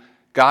to,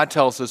 God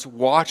tells us,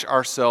 watch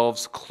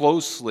ourselves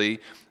closely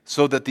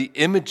so that the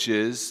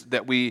images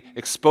that we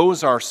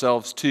expose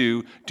ourselves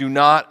to do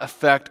not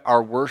affect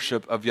our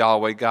worship of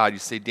Yahweh God. You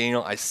say,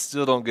 "Daniel, I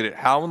still don't get it.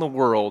 How in the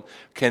world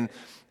can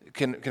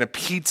a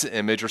pizza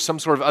image or some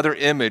sort of other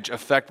image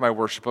affect my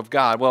worship of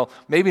God?" Well,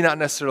 maybe not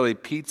necessarily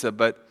pizza,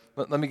 but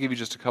let me give you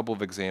just a couple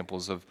of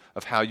examples of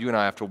how you and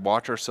I have to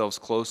watch ourselves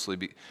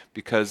closely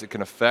because it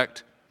can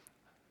affect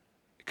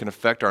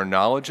our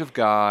knowledge of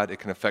God, it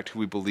can affect who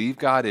we believe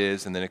God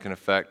is, and then it can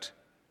affect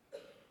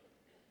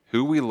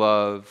who we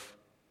love,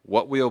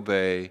 what we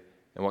obey,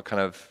 and what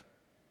kind of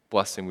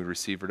blessing we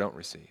receive or don't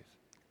receive.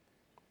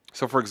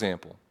 So, for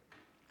example,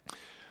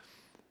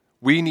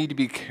 we need to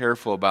be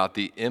careful about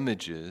the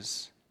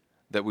images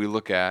that we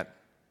look at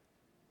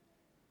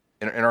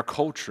in our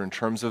culture in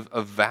terms of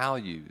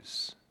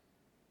values.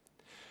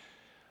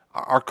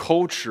 Our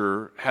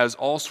culture has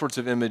all sorts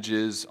of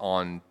images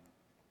in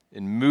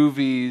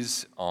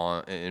movies,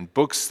 in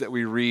books that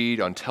we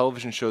read, on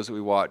television shows that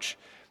we watch.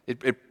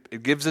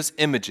 It gives us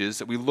images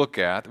that we look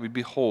at, that we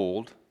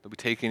behold, that we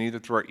take in either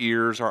through our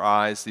ears, our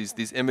eyes,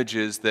 these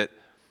images that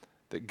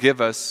give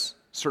us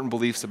certain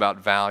beliefs about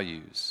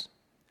values.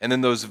 And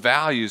then those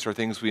values are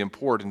things we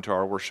import into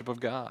our worship of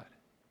God.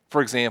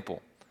 For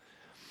example,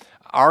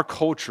 our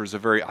culture is a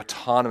very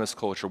autonomous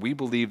culture. We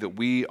believe that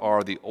we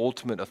are the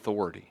ultimate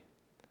authority.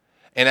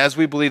 And as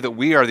we believe that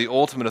we are the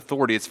ultimate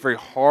authority, it's very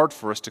hard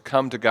for us to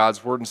come to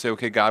God's word and say,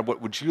 okay, God,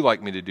 what would you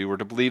like me to do? Or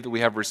to believe that we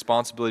have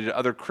responsibility to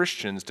other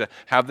Christians, to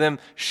have them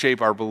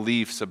shape our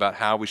beliefs about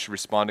how we should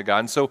respond to God.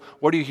 And so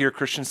what do you hear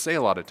Christians say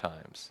a lot of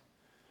times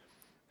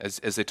as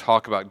they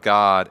talk about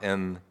God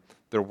and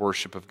their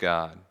worship of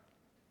God?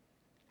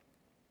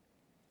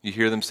 You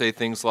hear them say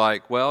things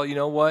like, well, you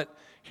know what?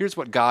 Here's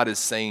what God is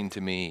saying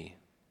to me.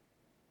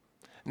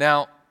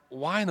 Now,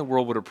 why in the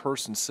world would a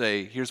person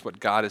say, here's what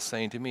God is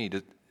saying to me?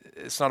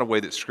 It's not a way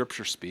that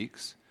Scripture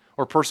speaks.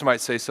 Or a person might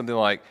say something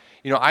like,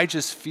 I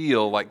just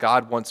feel like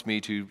God wants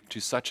me to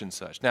such and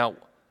such. Now,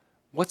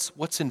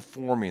 what's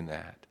informing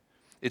that?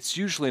 It's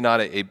usually not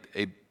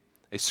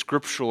a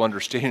scriptural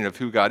understanding of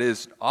who God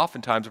is.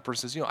 Oftentimes a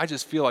person says, I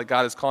just feel like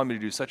God is calling me to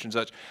do such and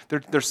such.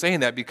 They're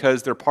saying that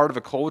because they're part of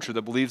a culture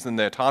that believes in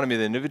the autonomy of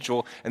the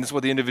individual, and this is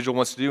what the individual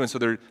wants to do, and so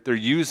they're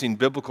using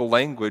biblical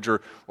language or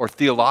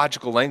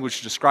theological language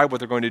to describe what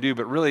they're going to do,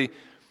 but really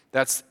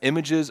that's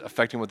images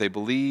affecting what they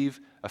believe,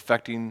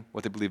 affecting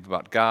what they believe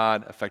about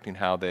God, affecting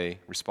how they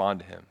respond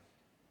to Him.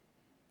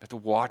 We have to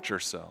watch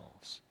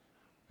ourselves.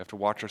 We have to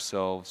watch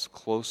ourselves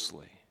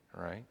closely,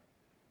 right?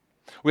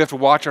 We have to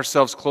watch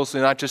ourselves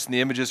closely, not just in the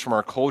images from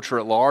our culture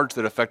at large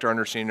that affect our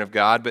understanding of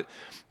God,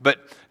 but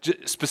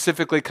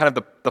specifically kind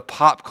of the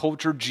pop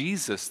culture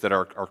Jesus that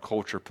our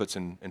culture puts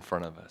in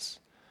front of us.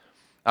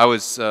 I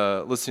was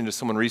listening to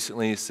someone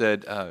recently. He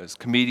said, it was a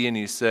comedian,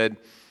 he said,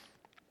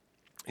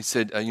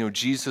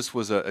 Jesus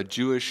was a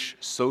Jewish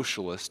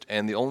socialist,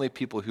 and the only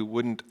people who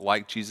wouldn't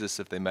like Jesus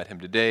if they met him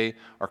today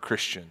are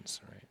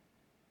Christians. Right?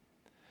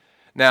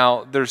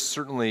 Now, there's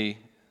certainly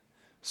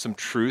some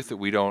truth that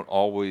we don't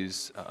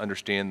always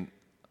understand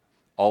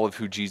all of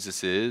who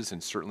Jesus is,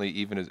 and certainly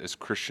even as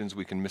Christians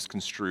we can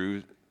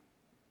misconstrue.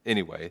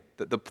 Anyway,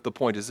 the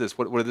point is this.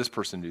 What did this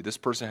person do? This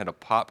person had a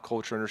pop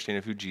culture understanding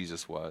of who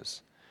Jesus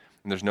was,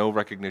 and there's no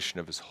recognition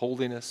of his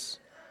holiness,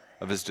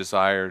 of his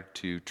desire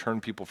to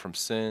turn people from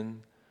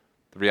sin,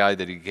 the reality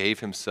that he gave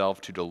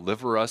himself to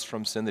deliver us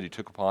from sin, that he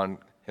took upon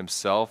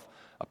himself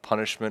a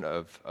punishment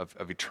of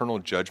eternal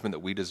judgment that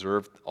we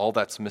deserve. All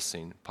that's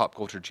missing. Pop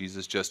culture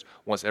Jesus just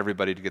wants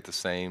everybody to get the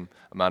same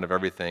amount of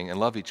everything and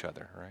love each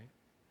other, right?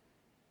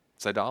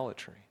 It's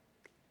idolatry.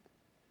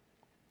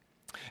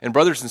 And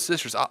brothers and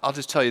sisters, I'll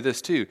just tell you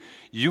this too.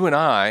 You and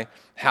I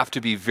have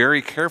to be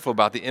very careful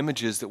about the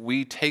images that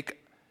we take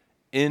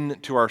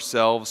into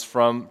ourselves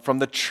from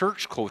the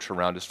church culture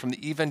around us, from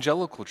the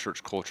evangelical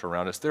church culture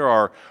around us. There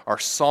are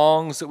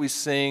songs that we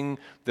sing.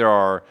 There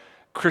are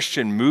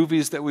Christian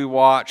movies that we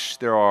watch.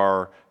 There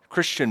are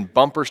Christian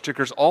bumper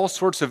stickers, all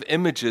sorts of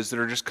images that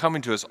are just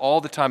coming to us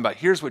all the time about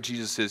here's what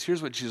Jesus is,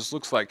 here's what Jesus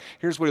looks like,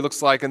 here's what he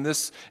looks like in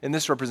this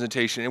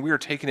representation. And we are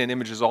taking in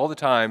images all the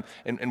time.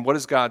 And what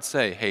does God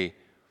say? Hey,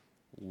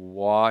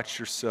 watch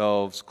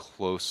yourselves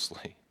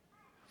closely.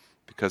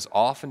 Because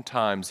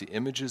oftentimes the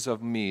images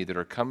of me that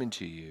are coming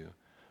to you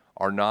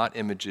are not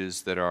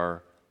images that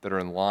are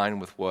in line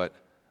with what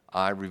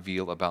I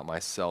reveal about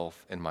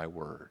myself in my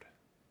word.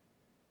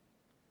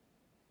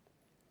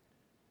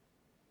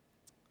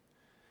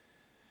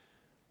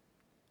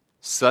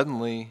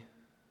 Suddenly,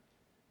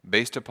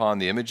 based upon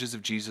the images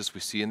of Jesus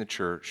we see in the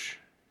church,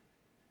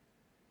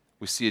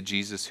 we see a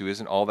Jesus who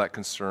isn't all that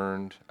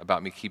concerned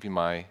about me keeping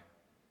my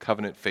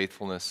covenant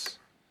faithfulness,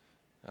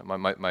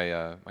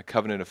 my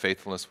covenant of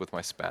faithfulness with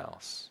my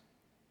spouse.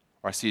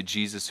 Or I see a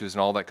Jesus who isn't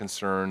all that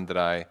concerned that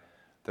I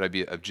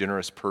be a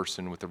generous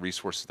person with the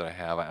resources that I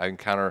have.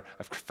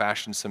 I've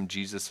fashioned some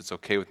Jesus that's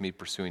okay with me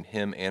pursuing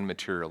him and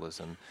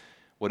materialism.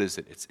 What is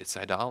it? It's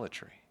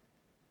idolatry.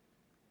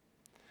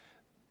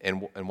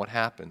 And what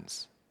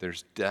happens?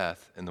 There's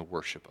death in the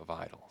worship of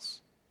idols.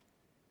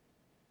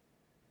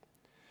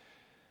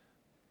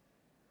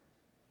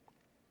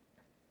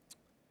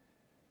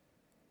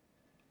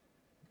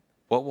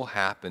 What will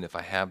happen if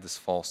I have this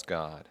false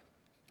God,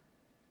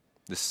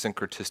 this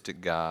syncretistic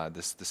God,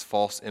 this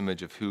false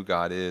image of who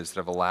God is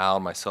that I've allowed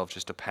myself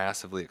just to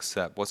passively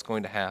accept? What's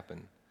going to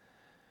happen?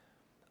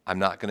 I'm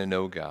not going to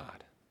know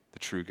God, the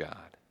true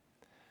God.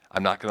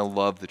 I'm not going to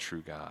love the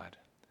true God.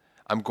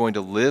 I'm going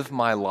to live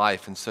my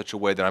life in such a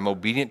way that I'm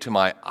obedient to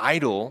my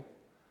idol,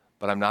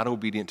 but I'm not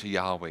obedient to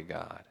Yahweh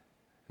God.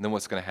 And then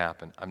what's going to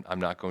happen? I'm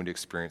not going to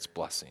experience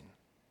blessing.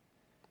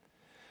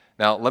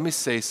 Now, let me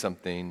say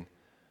something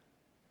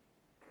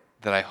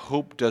that I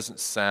hope doesn't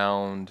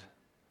sound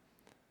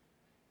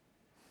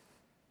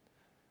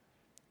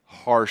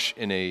harsh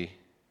in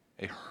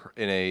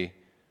a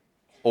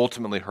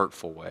ultimately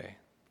hurtful way.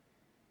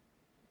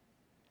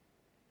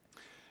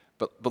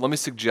 But let me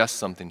suggest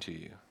something to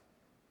you.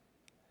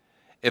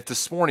 If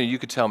this morning you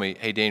could tell me,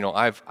 hey, Daniel,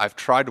 I've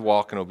tried to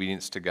walk in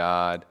obedience to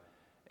God,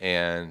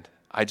 and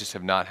I just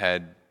have not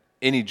had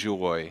any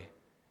joy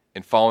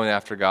in following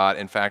after God.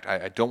 In fact,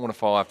 I don't want to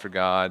follow after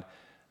God.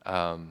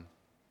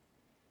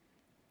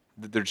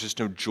 There's just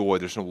no joy.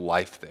 There's no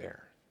life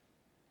there.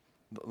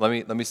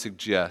 Let me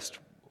suggest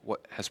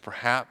what has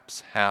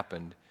perhaps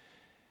happened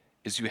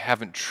is you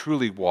haven't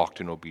truly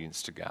walked in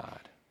obedience to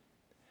God.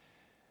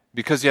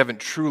 because you haven't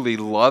truly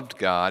loved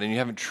God, and you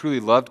haven't truly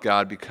loved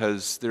God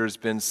because there's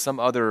been some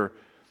other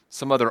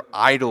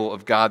idol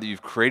of God that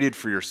you've created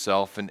for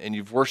yourself, and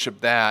you've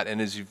worshiped that,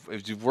 and as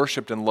you've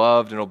worshiped and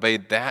loved and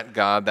obeyed that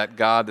God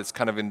that's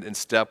kind of in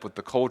step with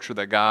the culture,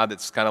 that God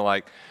that's kind of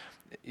like,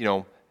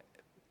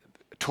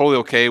 totally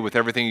okay with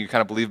everything you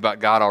kind of believe about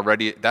God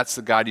already, that's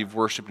the God you've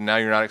worshiped, and now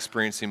you're not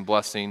experiencing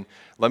blessing.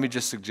 Let me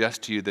just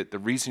suggest to you that the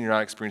reason you're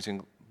not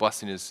experiencing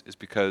blessing is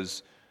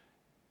because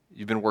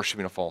you've been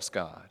worshiping a false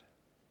God.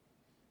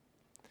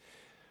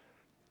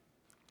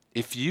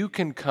 If you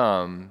can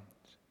come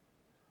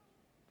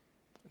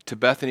to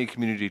Bethany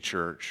Community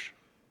Church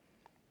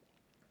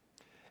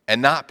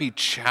and not be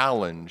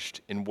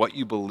challenged in what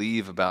you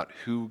believe about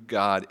who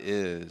God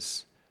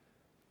is,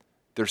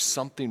 there's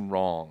something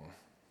wrong.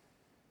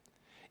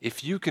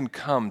 If you can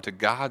come to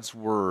God's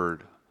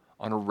Word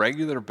on a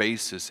regular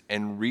basis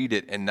and read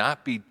it and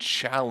not be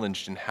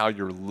challenged in how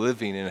you're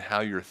living and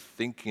how you're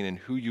thinking and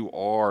who you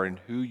are and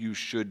who you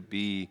should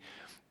be,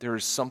 there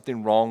is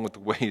something wrong with the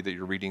way that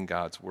you're reading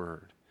God's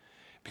Word.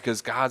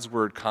 Because God's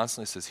Word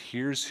constantly says,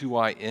 here's who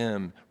I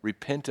am.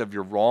 Repent of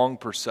your wrong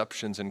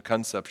perceptions and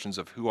conceptions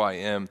of who I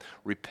am.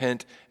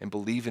 Repent and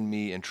believe in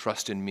me and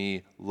trust in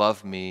me.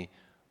 Love me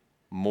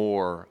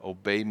more.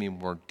 Obey me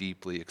more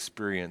deeply.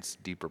 Experience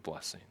deeper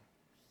blessing.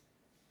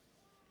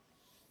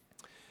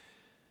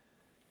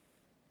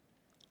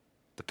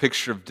 The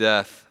picture of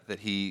death that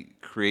he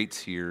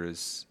creates here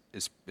is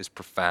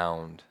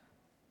profound.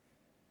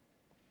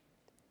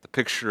 The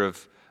picture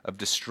of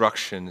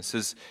destruction. It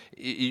says,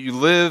 you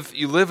live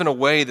in a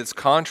way that's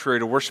contrary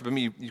to worship Him.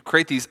 You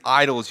create these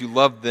idols, you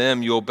love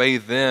them, you obey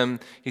them.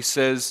 He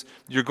says,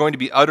 you're going to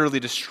be utterly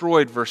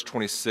destroyed, verse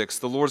 26.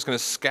 The Lord's going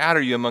to scatter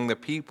you among the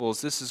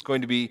peoples. This is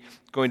going to be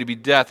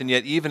death. And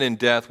yet, even in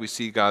death, we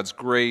see God's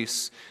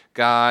grace.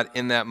 God,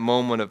 in that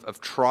moment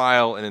of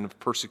trial and of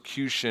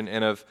persecution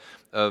and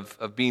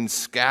of being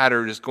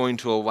scattered, is going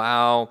to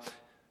allow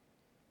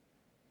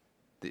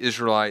the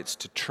Israelites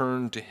to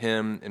turn to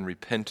Him in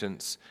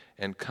repentance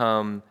and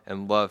come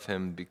and love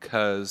Him,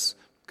 because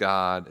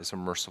God is a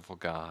merciful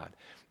God.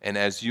 And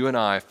as you and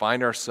I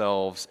find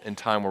ourselves in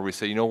time where we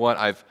say, you know what,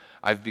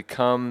 I've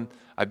become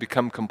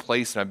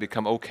complacent, I've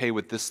become okay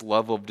with this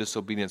level of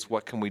disobedience,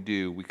 what can we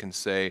do? We can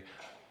say,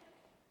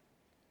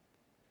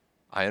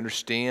 I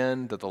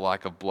understand that the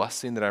lack of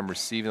blessing that I'm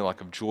receiving, the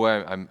lack of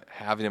joy I'm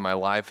having in my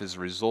life is a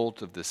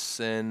result of this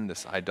sin,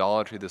 this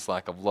idolatry, this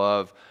lack of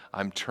love.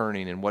 I'm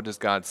turning. And what does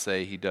God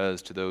say He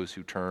does to those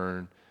who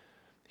turn?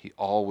 He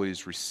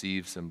always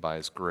receives them by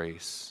His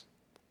grace.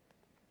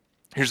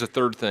 Here's a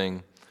third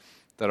thing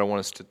that I want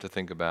us to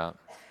think about.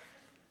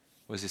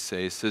 What does He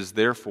say? He says,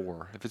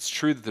 therefore, if it's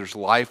true that there's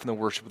life in the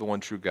worship of the one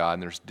true God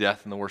and there's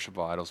death in the worship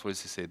of idols, what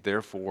does He say?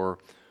 Therefore,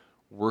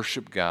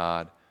 worship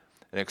God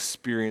and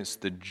experience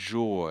the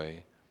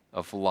joy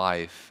of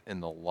life in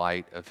the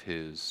light of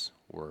His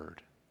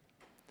Word.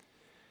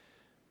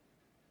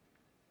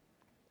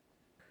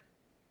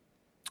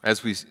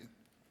 As we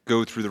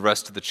go through the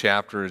rest of the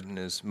chapter, and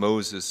as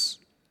Moses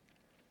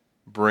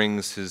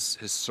brings his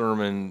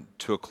sermon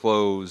to a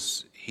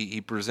close,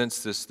 he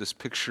presents this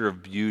picture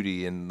of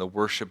beauty and the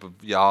worship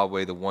of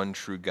Yahweh, the one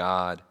true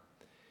God.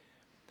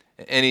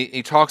 And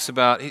he talks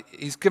about,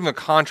 he's given a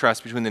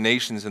contrast between the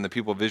nations and the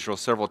people of Israel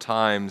several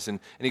times, and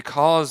he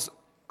calls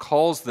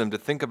them to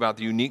think about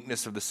the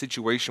uniqueness of the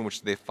situation in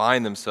which they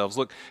find themselves.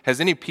 Look, has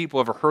any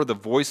people ever heard the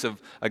voice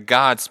of a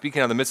God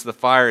speaking out of the midst of the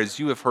fire as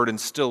you have heard and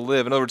still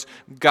live? In other words,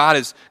 God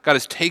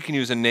has taken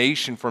you as a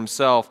nation for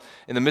Himself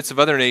in the midst of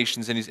other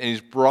nations, and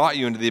He's brought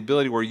you into the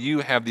ability where you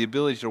have the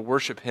ability to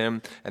worship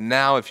Him, and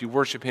now if you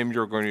worship Him,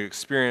 you're going to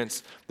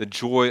experience the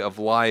joy of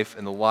life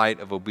and the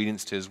light of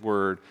obedience to His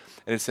Word.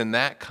 And it's in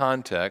that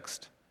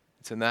context,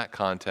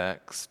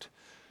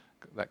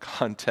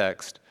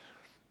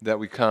 that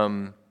we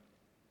come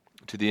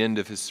to the end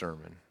of his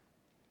sermon.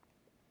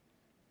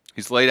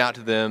 He's laid out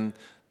to them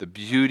the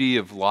beauty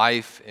of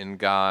life in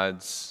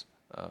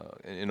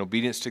in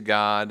obedience to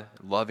God,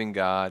 loving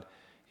God.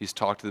 He's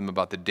talked to them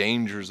about the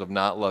dangers of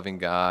not loving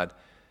God.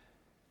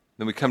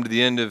 Then we come to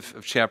the end of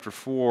chapter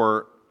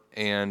 4,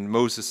 and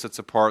Moses sets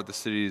apart the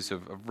cities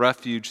of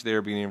refuge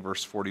there, beginning in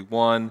verse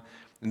 41.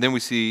 And then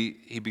we see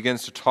he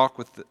begins to talk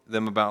with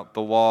them about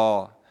the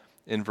law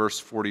in verse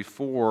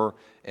 44,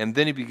 and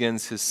then he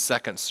begins his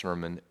second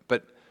sermon.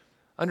 But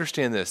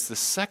understand this, the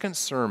second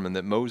sermon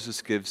that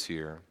Moses gives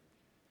here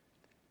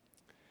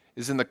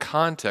is in the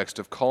context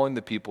of calling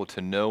the people to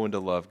know and to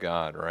love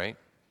God, right?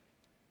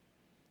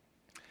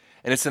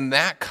 And it's in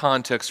that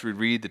context we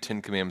read the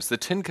Ten Commandments. The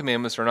Ten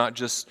Commandments are not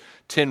just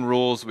 10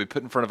 rules that we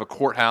put in front of a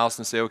courthouse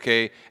and say,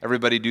 okay,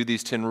 everybody do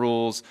these 10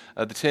 rules.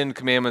 The 10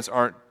 Commandments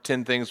aren't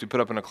 10 things we put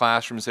up in a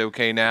classroom and say,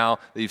 okay, now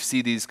that you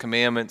see these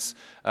commandments,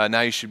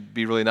 now you should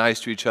be really nice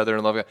to each other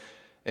and love God,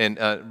 and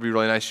be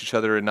really nice to each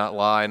other and not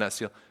lie and not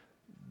steal.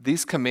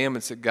 These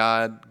commandments that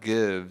God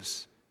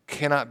gives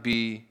cannot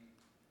be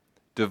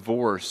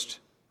divorced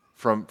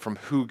from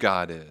who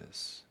God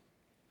is.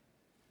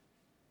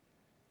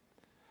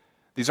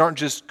 These aren't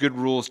just good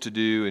rules to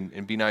do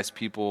and be nice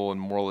people and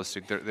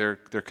moralistic. They're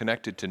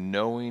connected to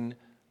knowing,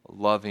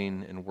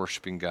 loving, and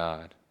worshiping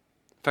God.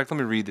 In fact, let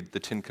me read the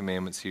Ten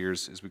Commandments here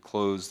as we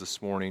close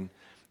this morning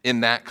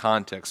in that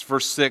context.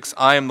 Verse 6,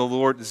 I am the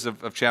Lord, this is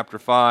of chapter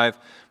 5,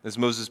 as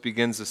Moses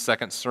begins the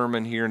second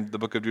sermon here in the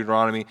book of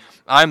Deuteronomy.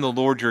 I am the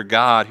Lord your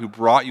God who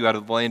brought you out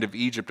of the land of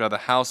Egypt, out of the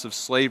house of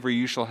slavery.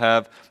 You shall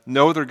have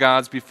no other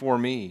gods before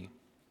me.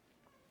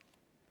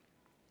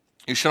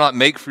 You shall not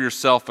make for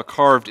yourself a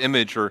carved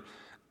image or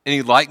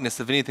any likeness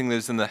of anything that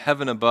is in the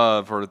heaven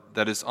above, or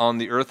that is on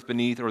the earth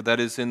beneath, or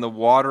that is in the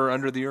water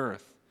under the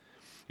earth.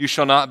 You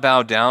shall not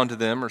bow down to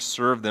them or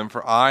serve them,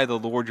 for I, the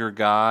Lord your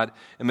God,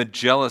 am a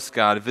jealous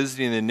God,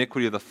 visiting the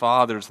iniquity of the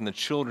fathers and the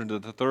children to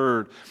the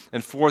third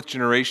and fourth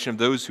generation of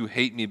those who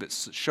hate me, but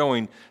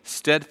showing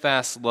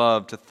steadfast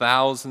love to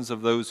thousands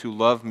of those who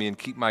love me and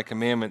keep my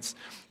commandments.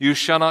 You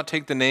shall not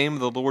take the name of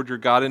the Lord your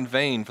God in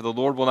vain, for the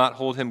Lord will not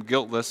hold him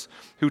guiltless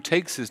who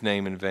takes his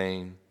name in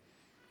vain.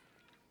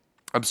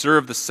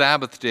 Observe the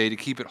Sabbath day to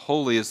keep it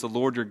holy as the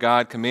Lord your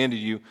God commanded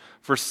you.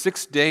 For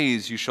 6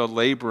 days you shall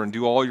labor and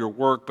do all your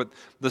work, but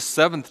the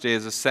seventh day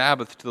is a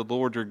Sabbath to the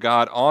Lord your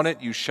God. On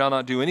it you shall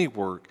not do any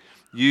work,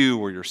 you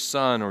or your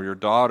son or your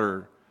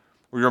daughter,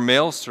 or your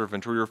male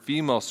servant or your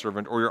female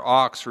servant, or your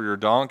ox or your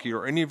donkey,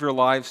 or any of your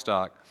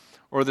livestock,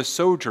 or the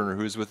sojourner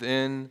who is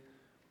within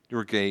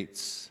your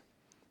gates,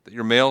 that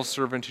your male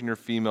servant and your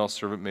female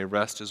servant may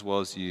rest as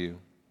well as you.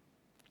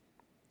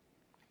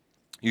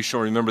 You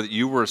shall remember that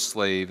you were a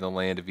slave in the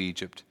land of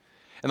Egypt.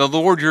 And the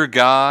Lord your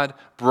God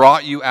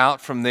brought you out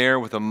from there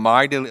with a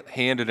mighty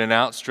hand and an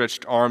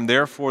outstretched arm.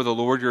 Therefore the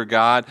Lord your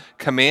God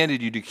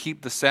commanded you to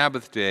keep the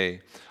Sabbath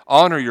day.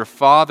 Honor your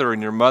father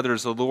and your mother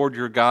as the Lord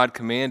your God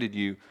commanded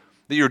you,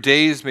 that your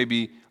days may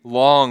be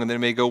long and that it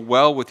may go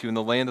well with you in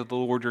the land that the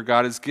Lord your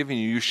God is giving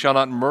you. You shall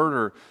not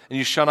murder, and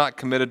you shall not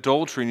commit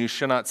adultery, and you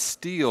shall not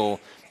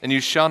steal, and you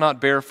shall not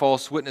bear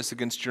false witness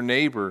against your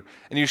neighbor,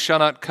 and you shall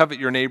not covet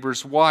your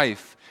neighbor's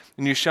wife.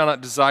 And you shall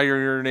not desire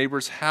your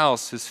neighbor's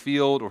house, his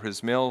field, or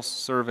his male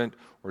servant,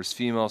 or his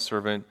female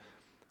servant,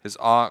 his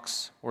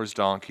ox, or his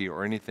donkey,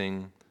 or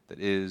anything that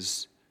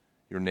is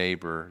your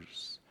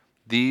neighbor's.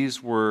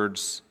 These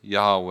words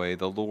Yahweh,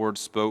 the Lord,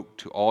 spoke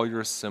to all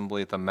your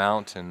assembly at the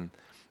mountain,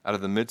 out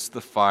of the midst of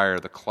the fire,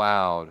 the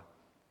cloud,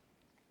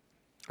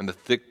 and the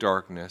thick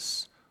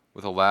darkness,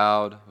 with a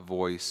loud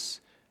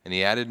voice. And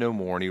he added no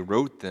more, and he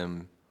wrote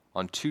them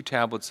on 2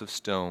 tablets of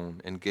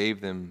stone, and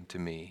gave them to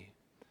me.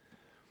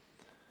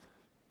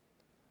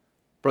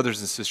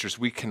 Brothers and sisters,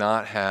 we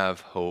cannot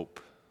have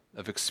hope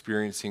of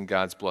experiencing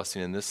God's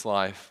blessing in this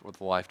life or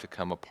the life to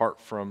come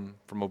apart from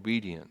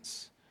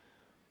obedience.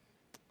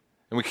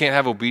 And we can't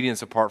have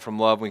obedience apart from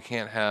love. We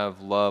can't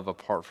have love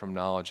apart from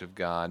knowledge of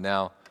God.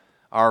 Now,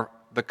 our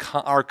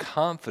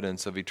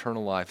confidence of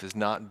eternal life is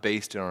not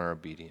based on our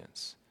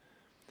obedience.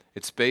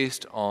 It's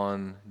based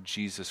on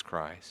Jesus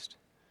Christ,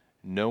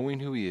 knowing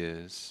who he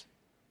is,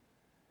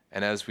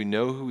 and as we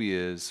know who he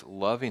is,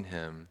 loving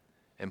him,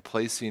 and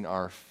placing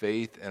our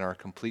faith and our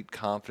complete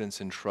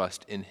confidence and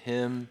trust in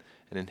him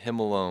and in him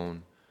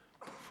alone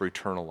for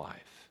eternal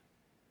life.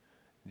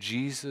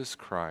 Jesus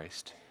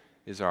Christ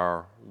is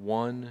our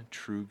one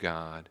true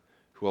God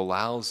who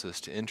allows us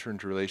to enter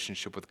into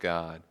relationship with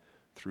God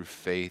through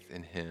faith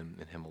in him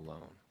and him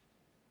alone.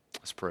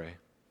 Let's pray.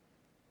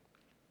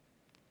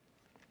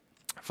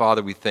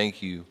 Father, we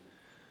thank you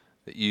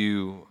that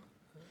you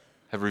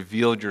have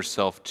revealed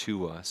yourself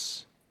to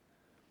us.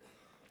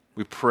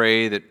 We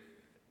pray that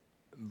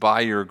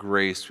by your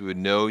grace, we would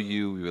know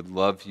you, we would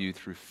love you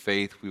through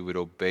faith, we would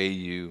obey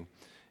you,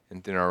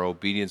 and in our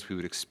obedience, we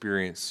would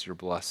experience your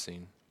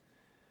blessing.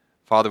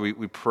 Father,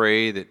 we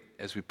pray that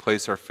as we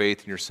place our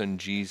faith in your Son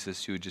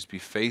Jesus, you would just be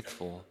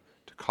faithful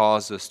to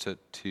cause us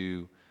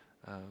to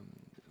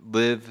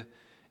live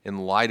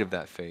in light of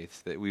that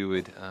faith, that we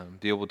would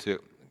be able to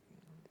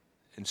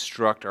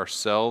instruct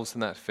ourselves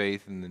in that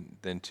faith and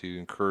then to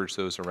encourage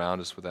those around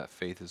us with that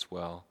faith as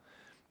well.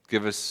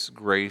 Give us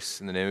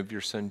grace in the name of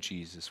your Son,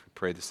 Jesus. We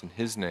pray this in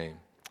his name.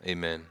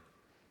 Amen.